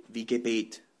Gleiche wie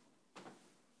Gebet.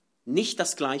 Nicht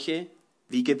das Gleiche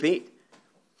wie Gebet.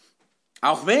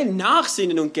 Auch wenn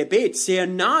Nachsinnen und Gebet sehr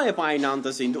nahe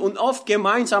beieinander sind und oft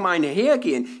gemeinsam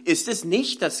einhergehen, ist es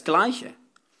nicht das Gleiche.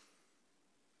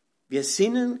 Wir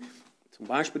sinnen zum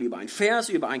Beispiel über ein Vers,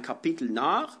 über ein Kapitel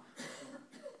nach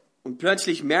und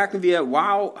plötzlich merken wir,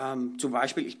 wow, zum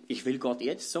Beispiel, ich will Gott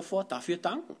jetzt sofort dafür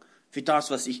danken. Für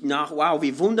das, was wow,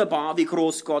 wie wunderbar, wie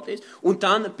groß Gott ist. Und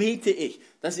dann bete ich.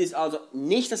 Das ist also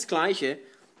nicht das Gleiche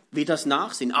wie das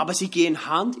Nachsinnen, aber sie gehen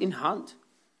Hand in Hand.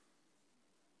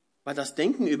 Weil das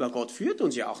Denken über Gott führt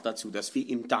uns ja auch dazu, dass wir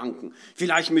ihm danken.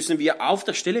 Vielleicht müssen wir auf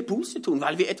der Stelle Buße tun,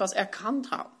 weil wir etwas erkannt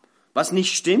haben, was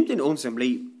nicht stimmt in unserem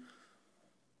Leben.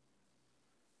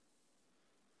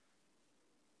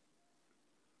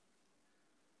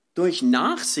 Durch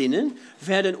Nachsinnen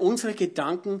werden unsere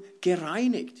Gedanken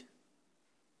gereinigt.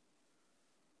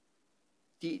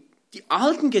 Die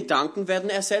alten Gedanken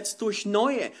werden ersetzt durch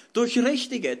neue, durch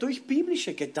richtige, durch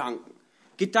biblische Gedanken.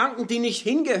 Gedanken, die nicht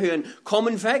hingehören,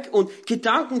 kommen weg und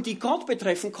Gedanken, die Gott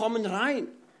betreffen, kommen rein.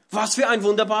 Was für ein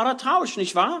wunderbarer Tausch,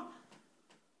 nicht wahr?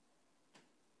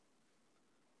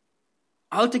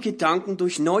 Alte Gedanken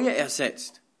durch neue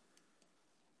ersetzt.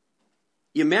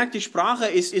 Ihr merkt, die Sprache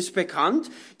ist bekannt.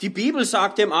 Die Bibel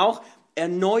sagt dem auch,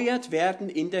 erneuert werden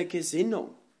in der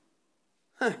Gesinnung.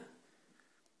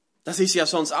 Das ist ja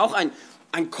sonst auch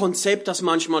ein Konzept, das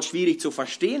manchmal schwierig zu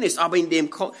verstehen ist, aber in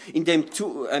dem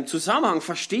Zusammenhang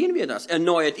verstehen wir das,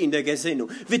 erneuert in der Gesinnung.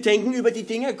 Wir denken über die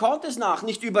Dinge Gottes nach,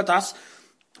 nicht über das,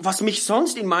 was mich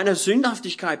sonst in meiner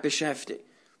Sündhaftigkeit beschäftigt.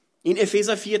 In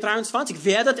Epheser 4,23,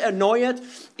 werdet erneuert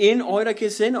in eurer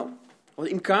Gesinnung oder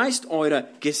im Geist eurer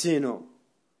Gesinnung.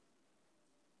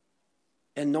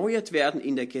 Erneuert werden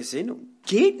in der Gesinnung.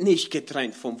 Geht nicht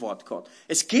getrennt vom Wort Gott.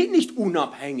 Es geht nicht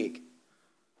unabhängig.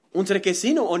 Unsere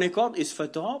Gesinnung ohne Gott ist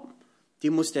verdorben. Die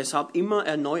muss deshalb immer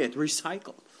erneuert,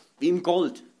 recycelt, wie im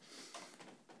Gold.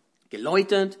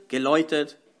 Geläutert,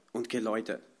 geläutert und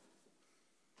geläutert.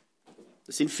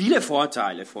 Das sind viele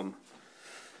Vorteile vom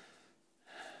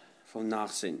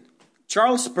Nachsinnen.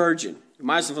 Charles Spurgeon, die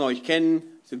meisten von euch kennen,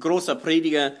 ist ein großer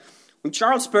Prediger. Und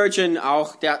Charles Spurgeon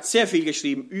auch, der hat sehr viel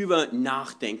geschrieben über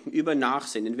Nachdenken, über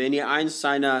Nachsinnen. Wenn ihr eins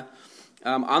seiner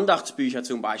Andachtsbücher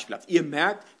zum Beispiel habt, ihr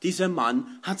merkt, dieser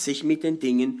Mann hat sich mit den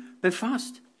Dingen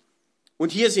befasst.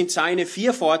 Und hier sind seine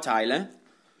 4 Vorteile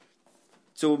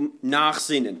zum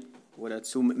Nachsinnen oder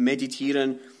zum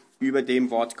Meditieren über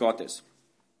dem Wort Gottes.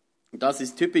 Und das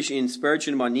ist typisch in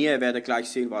Spurgeon-Manier, ihr werdet gleich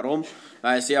sehen, warum,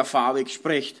 weil er sehr farbig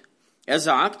spricht. Er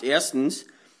sagt, erstens,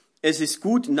 es ist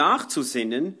gut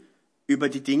nachzusinnen über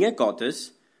die Dinge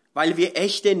Gottes, weil wir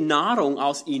echte Nahrung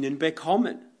aus ihnen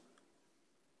bekommen.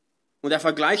 Und er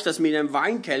vergleicht das mit einem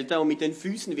Weinkelter und mit den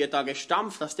Füßen wird da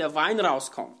gestampft, dass der Wein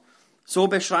rauskommt. So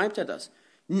beschreibt er das.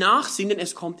 Nachsinnen,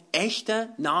 es kommt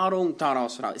echte Nahrung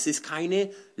daraus raus. Es ist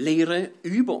keine leere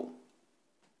Übung.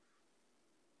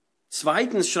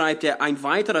 Zweitens schreibt er, ein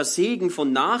weiterer Segen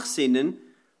von Nachsinnen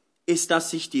ist,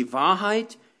 dass sich die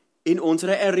Wahrheit in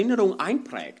unsere Erinnerung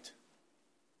einprägt.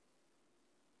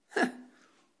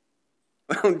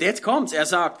 Und jetzt kommt's. Er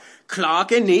sagt,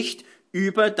 klage nicht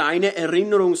über deine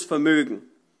Erinnerungsvermögen.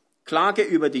 Klage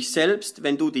über dich selbst,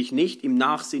 wenn du dich nicht im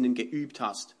Nachsinnen geübt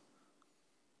hast.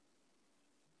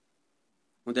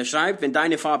 Und er schreibt, wenn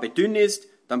deine Farbe dünn ist,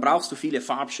 dann brauchst du viele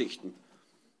Farbschichten.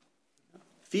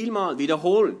 Vielmal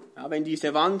wiederholen. Ja, wenn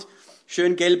diese Wand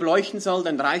schön gelb leuchten soll,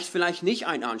 dann reicht vielleicht nicht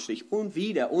ein Anstrich. Und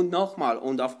wieder und nochmal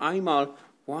und auf einmal,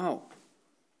 wow.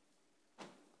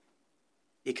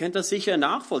 Ihr könnt das sicher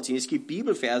nachvollziehen. Es gibt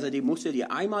Bibelverse, die musst ihr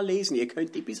dir einmal lesen. Ihr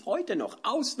könnt die bis heute noch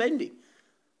auswendig.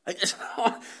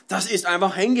 Das ist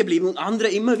einfach hängen geblieben und andere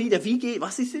immer wieder.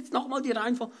 Was ist jetzt nochmal die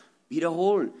Reihenfolge?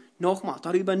 Wiederholen, nochmal,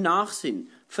 darüber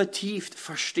nachsinnen, vertieft,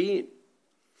 verstehen.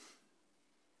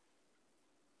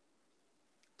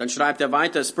 Dann schreibt er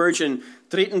weiter, Spurgeon,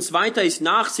 drittens, weiter ist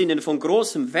Nachsinnen von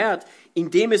großem Wert,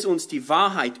 indem es uns die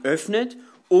Wahrheit öffnet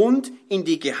und in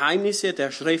die Geheimnisse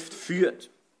der Schrift führt.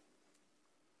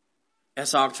 Er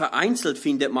sagt, vereinzelt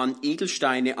findet man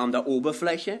Edelsteine an der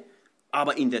Oberfläche,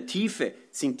 aber in der Tiefe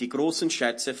sind die großen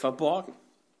Schätze verborgen.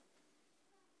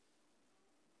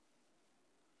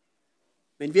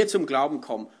 Wenn wir zum Glauben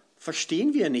kommen,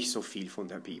 verstehen wir nicht so viel von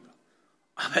der Bibel.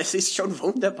 Aber es ist schon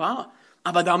wunderbar.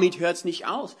 Aber damit hört es nicht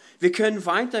aus. Wir können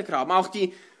weitergraben. Auch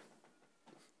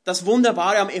das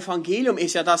Wunderbare am Evangelium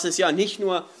ist ja, dass es ja nicht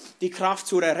nur die Kraft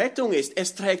zur Errettung ist.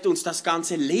 Es trägt uns das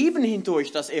ganze Leben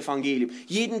hindurch, das Evangelium.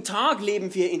 Jeden Tag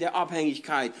leben wir in der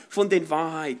Abhängigkeit von den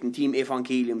Wahrheiten, die im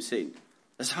Evangelium sind.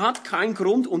 Es hat keinen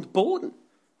Grund und Boden.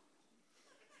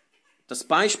 Das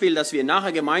Beispiel, das wir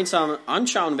nachher gemeinsam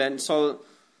anschauen werden, soll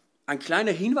ein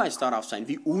kleiner Hinweis darauf sein,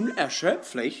 wie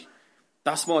unerschöpflich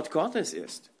das Wort Gottes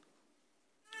ist.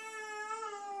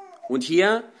 Und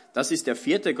hier, das ist der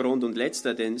vierte Grund und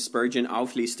letzter, den Spurgeon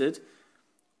auflistet.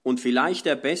 Und vielleicht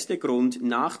der beste Grund,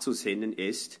 nachzusinnen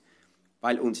ist,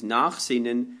 weil uns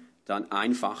Nachsinnen dann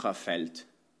einfacher fällt.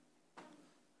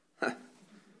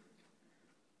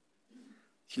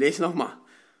 Ich lese nochmal.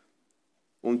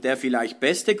 Und der vielleicht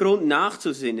beste Grund,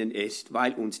 nachzusinnen ist,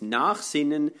 weil uns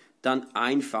Nachsinnen dann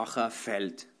einfacher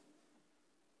fällt.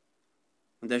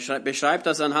 Und er beschreibt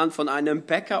das anhand von einem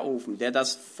Bäckerofen, der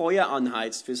das Feuer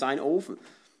anheizt für seinen Ofen.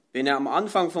 Wenn er am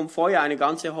Anfang vom Feuer eine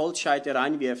ganze Holzscheite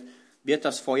reinwirft, wird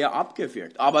das Feuer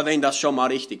abgewürgt. Aber wenn das schon mal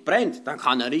richtig brennt, dann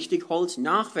kann er richtig Holz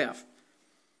nachwerfen.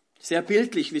 Sehr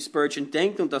bildlich, wie Spurgeon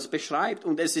denkt und das beschreibt.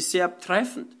 Und es ist sehr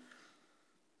treffend.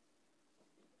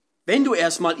 Wenn du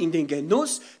erstmal in den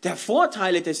Genuss der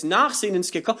Vorteile des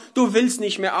Nachsinnens gekommen, du willst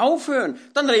nicht mehr aufhören,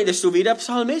 dann redest du wie der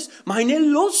Psalmist. Meine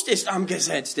Lust ist am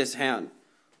Gesetz des Herrn.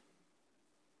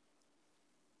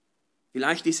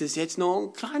 Vielleicht ist es jetzt noch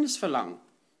ein kleines Verlangen.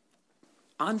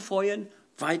 Anfeuern,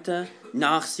 weiter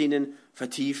nachsinnen,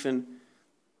 vertiefen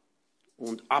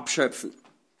und abschöpfen.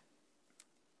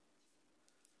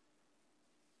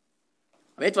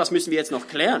 Aber etwas müssen wir jetzt noch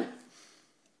klären.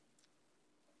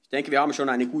 Ich denke, wir haben schon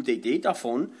eine gute Idee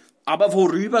davon. Aber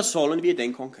worüber sollen wir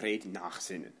denn konkret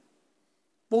nachsinnen?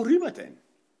 Worüber denn?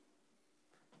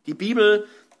 Die Bibel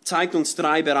zeigt uns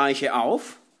 3 Bereiche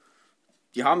auf.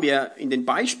 Die haben wir in den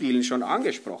Beispielen schon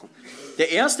angesprochen.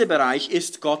 Der erste Bereich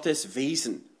ist Gottes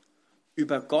Wesen.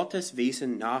 Über Gottes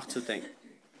Wesen nachzudenken.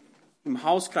 Im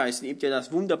Hauskreis nehmt ihr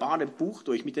das wunderbare Buch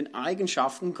durch mit den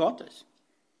Eigenschaften Gottes.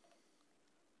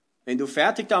 Wenn du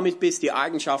fertig damit bist, die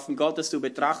Eigenschaften Gottes zu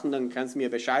betrachten, dann kannst du mir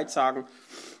Bescheid sagen.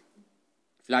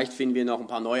 Vielleicht finden wir noch ein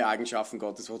paar neue Eigenschaften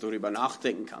Gottes, wo du darüber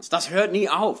nachdenken kannst. Das hört nie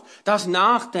auf. Das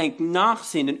Nachdenken,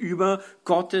 Nachsinnen über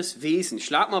Gottes Wesen.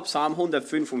 Schlag mal Psalm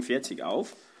 145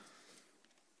 auf.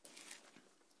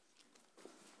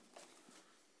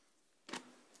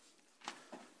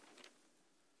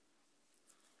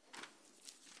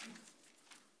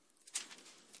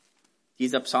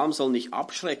 Dieser Psalm soll nicht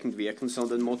abschreckend wirken,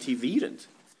 sondern motivierend.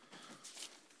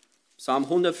 Psalm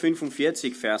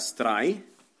 145, Vers 3.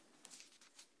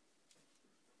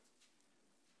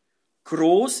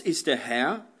 Groß ist der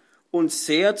Herr und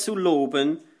sehr zu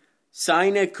loben,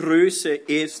 seine Größe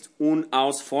ist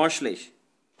unausforschlich.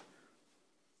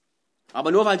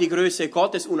 Aber nur weil die Größe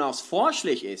Gottes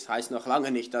unausforschlich ist, heißt noch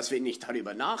lange nicht, dass wir nicht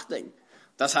darüber nachdenken.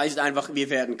 Das heißt einfach, wir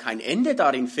werden kein Ende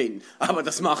darin finden. Aber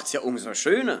das macht es ja umso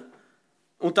schöner.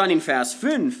 Und dann in Vers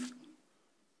 5.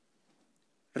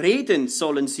 Reden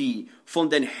sollen sie von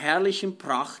der herrlichen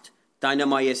Pracht deiner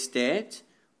Majestät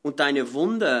und deine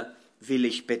Wunder will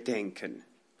ich bedenken.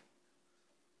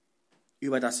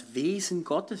 Über das Wesen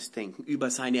Gottes denken, über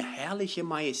seine herrliche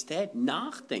Majestät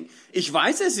nachdenken. Ich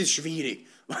weiß, es ist schwierig.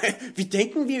 Wie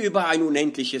denken wir über ein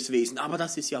unendliches Wesen? Aber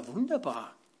das ist ja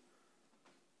wunderbar.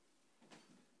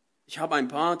 Ich habe ein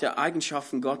paar der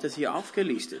Eigenschaften Gottes hier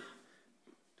aufgelistet.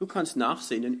 Du kannst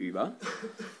nachsinnen über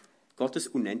Gottes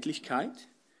Unendlichkeit,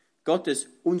 Gottes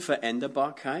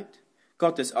Unveränderbarkeit,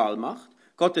 Gottes Allmacht,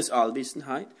 Gottes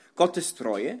Allwissenheit, Gottes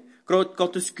Treue,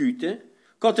 Gottes Güte,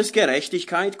 Gottes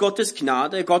Gerechtigkeit, Gottes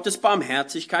Gnade, Gottes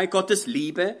Barmherzigkeit, Gottes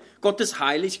Liebe, Gottes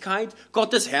Heiligkeit,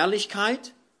 Gottes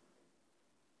Herrlichkeit.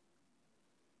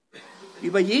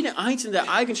 Über jede einzelne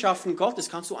Eigenschaften Gottes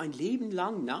kannst du ein Leben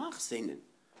lang nachsinnen.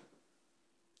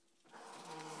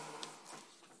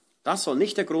 Das soll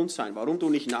nicht der Grund sein, warum du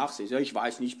nicht nachsinnst. Ja, ich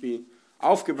weiß nicht, ich bin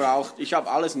aufgebraucht, ich habe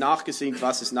alles nachgesinnt,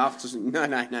 was es nachzusinnen.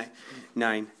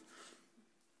 Nein.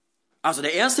 Also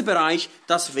der erste Bereich,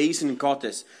 das Wesen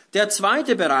Gottes. Der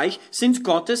zweite Bereich sind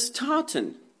Gottes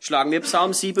Taten. Schlagen wir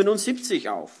Psalm 77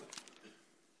 auf.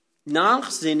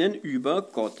 Nachsinnen über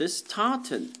Gottes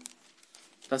Taten.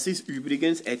 Das ist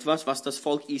übrigens etwas, was das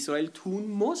Volk Israel tun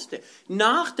musste.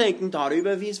 Nachdenken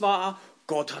darüber, wie es war.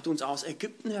 Gott hat uns aus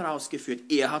Ägypten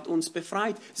herausgeführt. Er hat uns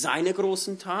befreit. Seine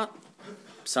großen Taten.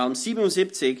 Psalm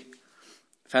 77,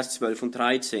 Vers 12 und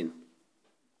 13.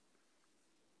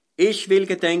 Ich will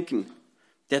gedenken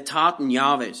der Taten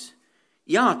Jahwes.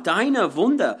 Ja, deiner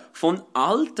Wunder von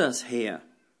alters her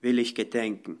will ich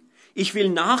gedenken. Ich will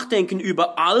nachdenken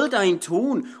über all dein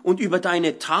Tun und über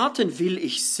deine Taten will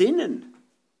ich sinnen.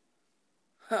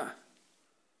 Ha.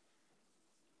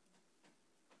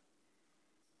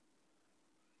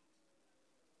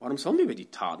 Warum sollen wir über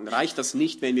die Taten? Reicht das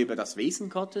nicht, wenn wir über das Wesen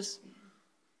Gottes?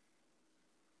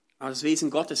 Aber das Wesen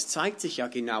Gottes zeigt sich ja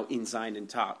genau in seinen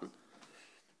Taten.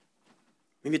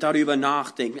 Wenn wir darüber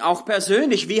nachdenken, auch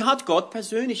persönlich, wie hat Gott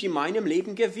persönlich in meinem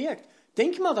Leben gewirkt?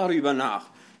 Denk mal darüber nach.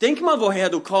 Denk mal,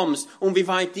 woher du kommst und wie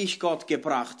weit dich Gott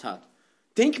gebracht hat.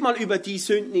 Denk mal über die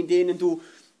Sünden, in denen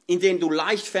du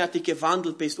leichtfertig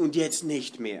gewandelt bist und jetzt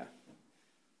nicht mehr.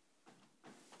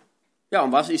 Ja,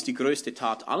 und was ist die größte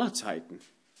Tat aller Zeiten?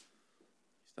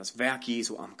 Das Werk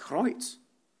Jesu am Kreuz.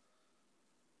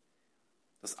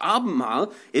 Das Abendmahl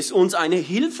ist uns eine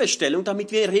Hilfestellung,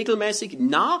 damit wir regelmäßig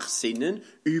nachsinnen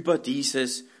über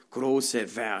dieses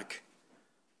große Werk.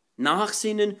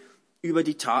 Nachsinnen über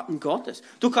die Taten Gottes.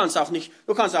 Du kannst auch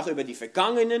über die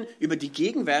vergangenen, über die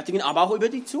gegenwärtigen, aber auch über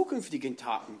die zukünftigen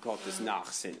Taten Gottes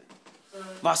nachsinnen.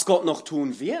 Was Gott noch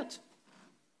tun wird.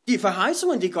 Die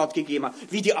Verheißungen, die Gott gegeben hat,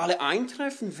 wie die alle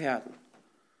eintreffen werden.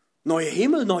 Neue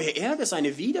Himmel, neue Erde,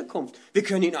 seine Wiederkunft. Wir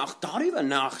können ihn auch darüber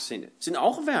nachsinnen. Das sind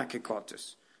auch Werke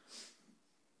Gottes.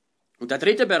 Und der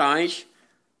dritte Bereich,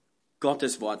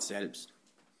 Gottes Wort selbst.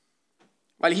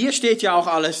 Weil hier steht ja auch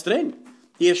alles drin.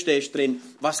 Hier steht drin,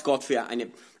 was Gott für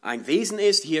ein Wesen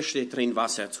ist. Hier steht drin,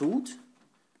 was er tut.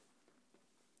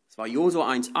 Das war Josua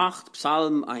 1,8,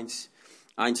 Psalm 1,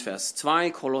 Vers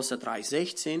 2, Kolosser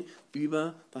 3,16,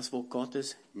 über das Wort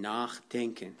Gottes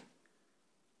nachdenken,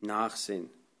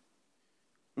 nachsinnen.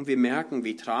 Und wir merken,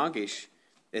 wie tragisch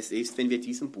es ist, wenn wir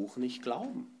diesem Buch nicht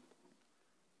glauben.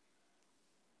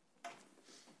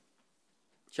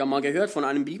 Ich habe mal gehört von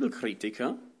einem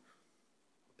Bibelkritiker,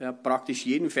 der praktisch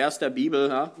jeden Vers der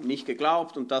Bibel nicht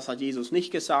geglaubt und das hat Jesus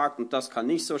nicht gesagt und das kann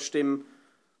nicht so stimmen.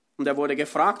 Und er wurde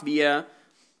gefragt, wie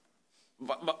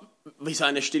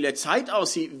seine stille Zeit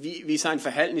aussieht, wie sein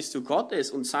Verhältnis zu Gott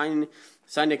ist. Und seine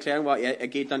Erklärung war, er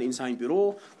geht dann in sein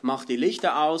Büro, macht die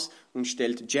Lichter aus und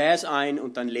stellt Jazz ein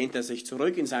und dann lehnt er sich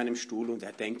zurück in seinem Stuhl und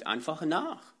er denkt einfach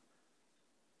nach.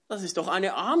 Das ist doch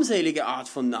eine armselige Art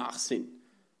von Nachsinn.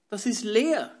 Das ist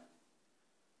leer.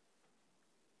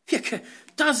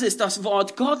 Das ist das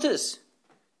Wort Gottes.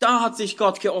 Da hat sich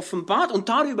Gott geoffenbart und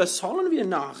darüber sollen wir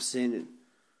nachsinnen.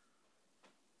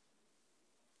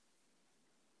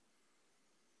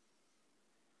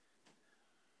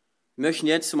 Wir möchten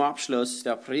jetzt zum Abschluss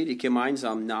der Predigt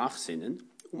gemeinsam nachsinnen,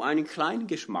 um einen kleinen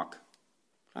Geschmack.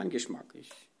 Kleinen Geschmack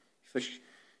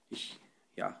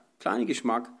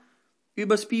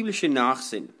über das biblische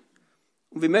Nachsinnen.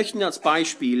 Und wir möchten als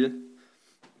Beispiel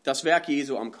das Werk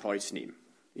Jesu am Kreuz nehmen,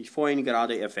 wie ich vorhin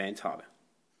gerade erwähnt habe.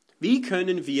 Wie kann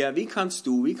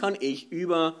ich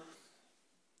über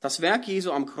das Werk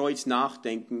Jesu am Kreuz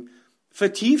nachdenken,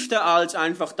 vertiefter als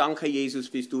einfach, danke Jesus,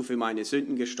 bist du für meine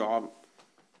Sünden gestorben.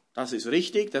 Das ist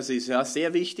richtig, das ist ja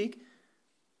sehr wichtig,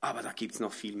 aber da gibt es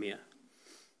noch viel mehr.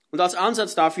 Und als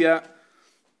Ansatz dafür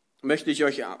möchte ich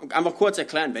euch einfach kurz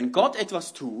erklären, wenn Gott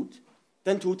etwas tut,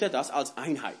 dann tut er das als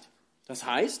Einheit. Das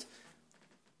heißt,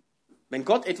 wenn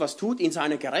Gott etwas tut in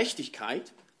seiner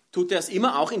Gerechtigkeit, tut er es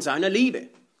immer auch in seiner Liebe.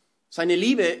 Seine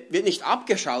Liebe wird nicht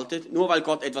abgeschaltet, nur weil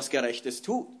Gott etwas Gerechtes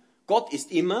tut. Gott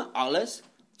ist immer alles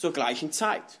zur gleichen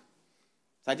Zeit.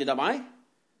 Seid ihr dabei?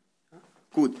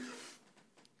 Gut.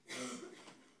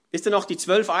 Wisst ihr noch die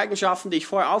 12 Eigenschaften, die ich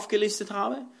vorher aufgelistet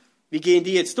habe? Wir gehen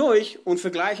die jetzt durch und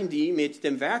vergleichen die mit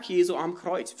dem Werk Jesu am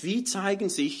Kreuz. Wie zeigen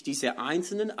sich diese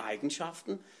einzelnen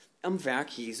Eigenschaften am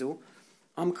Werk Jesu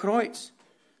am Kreuz?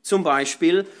 Zum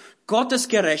Beispiel Gottes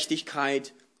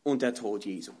Gerechtigkeit und der Tod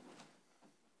Jesu.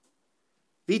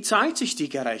 Wie zeigt sich die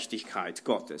Gerechtigkeit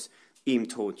Gottes im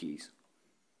Tod Jesu?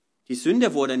 Die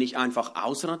Sünde wurde nicht einfach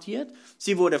ausradiert,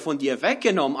 sie wurde von dir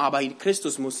weggenommen, aber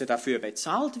Christus musste dafür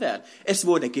bezahlt werden. Es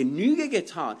wurde Genüge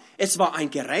getan. Es war ein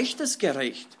gerechtes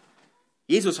Gericht.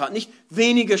 Jesus hat nicht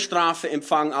weniger Strafe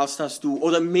empfangen als das du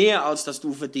oder mehr als das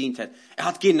du verdient hättest. Er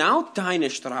hat genau deine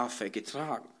Strafe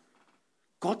getragen.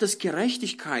 Gottes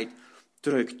Gerechtigkeit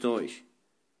drückt durch.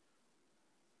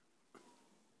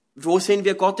 Wo sehen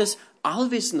wir Gottes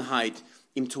Allwissenheit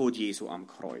im Tod Jesu am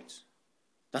Kreuz?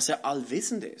 Dass er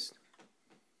allwissend ist.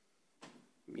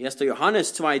 1.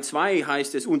 Johannes 2,2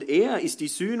 heißt es, und er ist die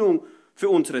Sühnung für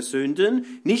unsere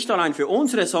Sünden, nicht allein für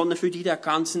unsere, sondern für die der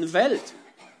ganzen Welt.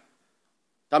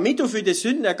 Damit du für die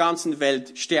Sünden der ganzen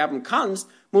Welt sterben kannst,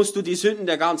 musst du die Sünden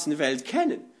der ganzen Welt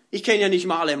kennen. Ich kenne ja nicht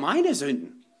mal alle meine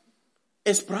Sünden.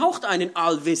 Es braucht einen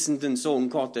allwissenden Sohn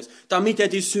Gottes, damit er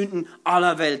die Sünden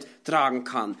aller Welt tragen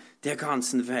kann, der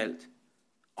ganzen Welt.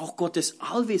 Auch Gottes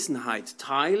Allwissenheit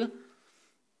Teil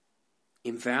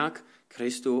im Werk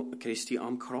Christi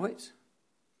am Kreuz.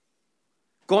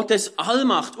 Gottes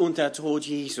Allmacht und der Tod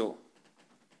Jesu.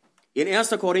 In 1.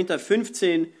 Korinther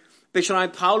 15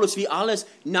 beschreibt Paulus, wie alles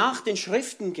nach den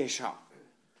Schriften geschah.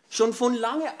 Schon von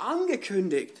lange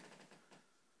angekündigt.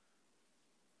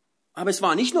 Aber es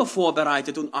war nicht nur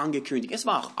vorbereitet und angekündigt, es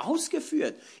war auch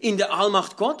ausgeführt. In der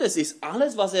Allmacht Gottes ist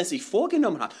alles, was er sich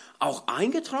vorgenommen hat, auch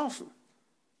eingetroffen.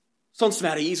 Sonst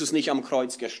wäre Jesus nicht am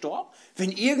Kreuz gestorben.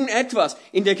 Wenn irgendetwas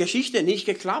in der Geschichte nicht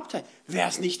geklappt hätte, wäre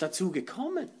es nicht dazu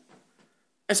gekommen.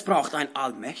 Es braucht einen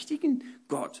allmächtigen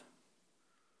Gott.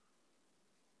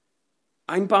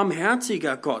 Ein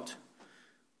barmherziger Gott.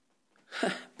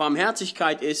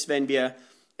 Barmherzigkeit ist, wenn wir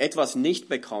etwas nicht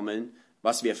bekommen,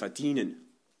 was wir verdienen.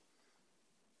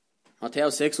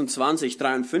 Matthäus 26,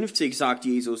 53 sagt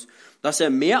Jesus, dass er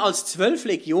mehr als 12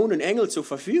 Legionen Engel zur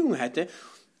Verfügung hätte,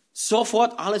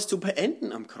 sofort alles zu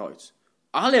beenden am Kreuz.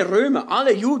 Alle Römer,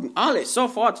 alle Juden, alle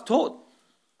sofort tot.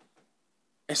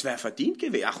 Es wäre verdient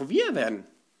gewesen, auch wir wären.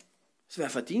 Es wäre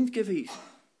verdient gewesen.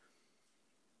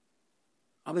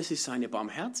 Aber es ist seine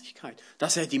Barmherzigkeit,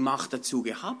 dass er die Macht dazu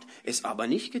gehabt, es aber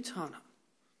nicht getan hat.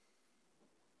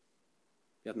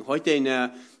 Wir hatten heute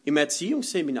im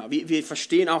Erziehungsseminar, wir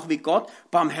verstehen auch, wie Gott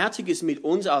barmherzig ist mit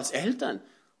uns als Eltern.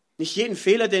 Nicht jeden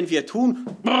Fehler, den wir tun,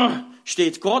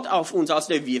 steht Gott auf uns, als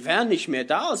wir wären nicht mehr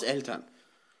da als Eltern.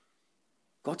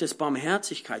 Gottes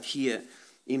Barmherzigkeit hier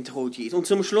im Tod Jesu. Und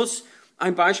zum Schluss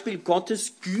ein Beispiel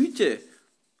Gottes Güte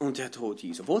und der Tod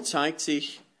Jesu. Wo zeigt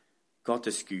sich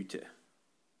Gottes Güte?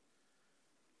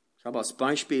 Ich habe als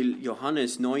Beispiel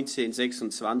Johannes 19,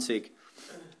 26,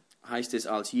 heißt es,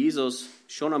 als Jesus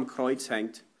schon am Kreuz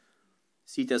hängt,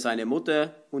 sieht er seine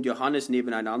Mutter und Johannes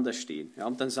nebeneinander stehen. Ja,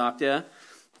 und dann sagt er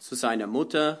zu seiner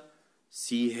Mutter,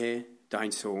 siehe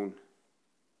dein Sohn.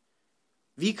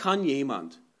 Wie kann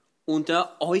jemand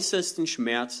unter äußersten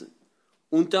Schmerzen,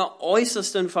 unter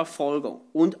äußersten Verfolgung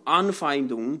und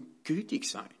Anfeindungen gütig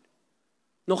sein?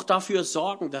 Noch dafür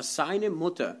sorgen, dass seine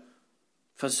Mutter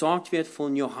versorgt wird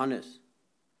von Johannes.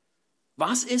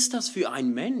 Was ist das für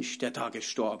ein Mensch, der da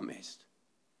gestorben ist?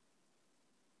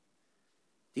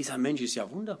 Dieser Mensch ist ja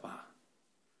wunderbar.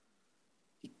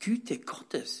 Die Güte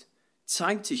Gottes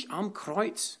zeigt sich am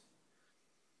Kreuz.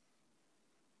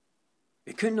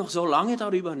 Wir können noch so lange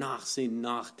darüber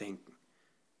nachdenken,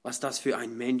 was das für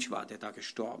ein Mensch war, der da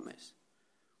gestorben ist.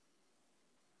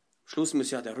 Am Schluss muss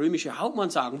ja der römische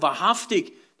Hauptmann sagen,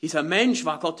 wahrhaftig, dieser Mensch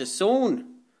war Gottes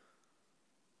Sohn.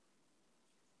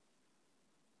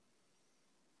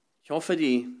 Ich hoffe,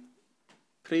 die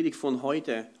Predigt von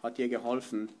heute hat dir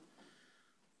geholfen,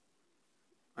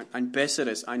 ein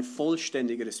besseres, ein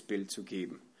vollständigeres Bild zu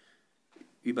geben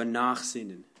über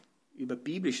Nachsinnen, über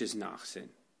biblisches Nachsinnen.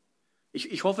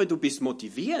 Ich hoffe, du bist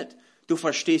motiviert, du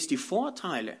verstehst die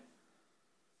Vorteile.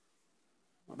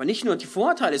 Aber nicht nur die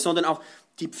Vorteile, sondern auch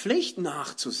die Pflicht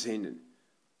nachzusinnen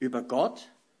über Gott,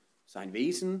 sein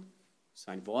Wesen,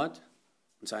 sein Wort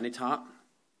und seine Taten.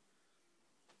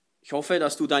 Ich hoffe,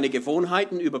 dass du deine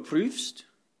Gewohnheiten überprüfst,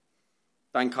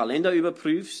 deinen Kalender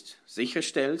überprüfst,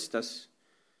 sicherstellst, dass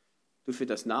du für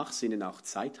das Nachsinnen auch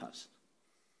Zeit hast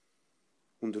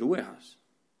und Ruhe hast.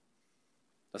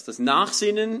 Dass das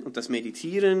Nachsinnen und das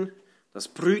Meditieren, das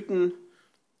Brüten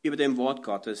über dem Wort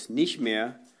Gottes nicht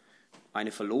mehr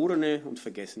eine verlorene und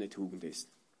vergessene Tugend ist.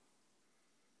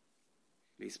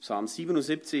 Ich lese Psalm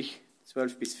 77,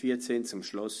 12 bis 14 zum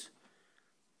Schluss.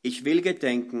 Ich will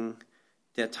gedenken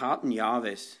der Taten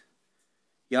Jahwes,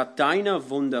 ja deiner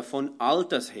Wunder von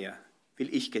alters her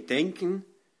will ich gedenken,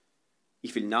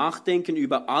 ich will nachdenken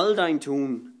über all dein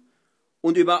Tun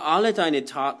und über alle deine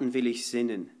Taten will ich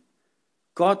sinnen.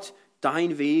 Gott,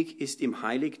 dein Weg ist im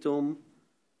Heiligtum,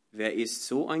 wer ist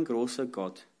so ein großer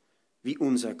Gott wie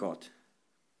unser Gott?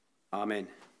 Amen.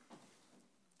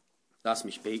 Lass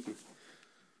mich beten.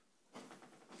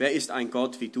 Wer ist ein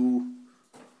Gott wie du,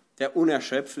 der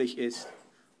unerschöpflich ist,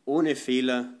 ohne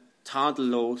Fehler,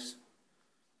 tadellos?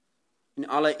 In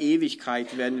aller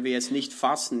Ewigkeit werden wir es nicht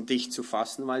fassen, dich zu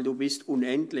fassen, weil du bist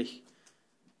unendlich.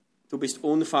 Du bist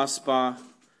unfassbar.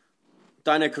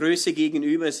 Deiner Größe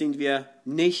gegenüber sind wir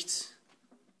nichts,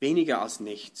 weniger als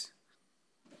nichts.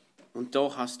 Und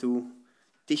doch hast du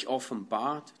dich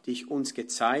offenbart, dich uns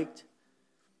gezeigt.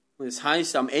 Und es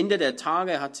heißt, am Ende der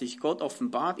Tage hat sich Gott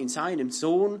offenbart in seinem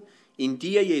Sohn. In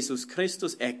dir, Jesus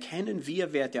Christus, erkennen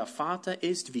wir, wer der Vater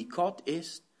ist, wie Gott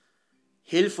ist.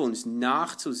 Hilf uns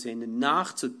nachzusinnen,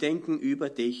 nachzudenken über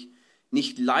dich,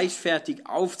 nicht leichtfertig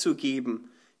aufzugeben,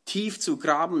 tief zu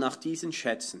graben nach diesen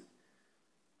Schätzen,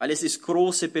 weil es ist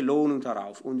große Belohnung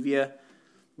darauf. Und wir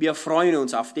freuen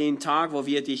uns auf den Tag, wo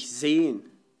wir dich sehen,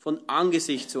 von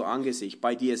Angesicht zu Angesicht,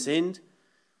 bei dir sind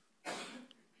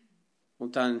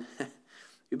und dann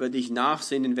über dich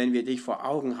nachsinnen, wenn wir dich vor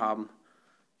Augen haben,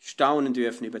 staunen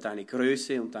dürfen über deine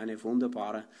Größe und deine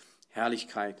wunderbare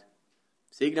Herrlichkeit.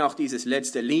 Segne auch dieses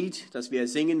letzte Lied, das wir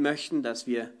singen möchten, dass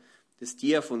wir das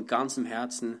dir von ganzem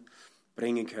Herzen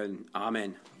bringen können.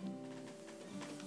 Amen.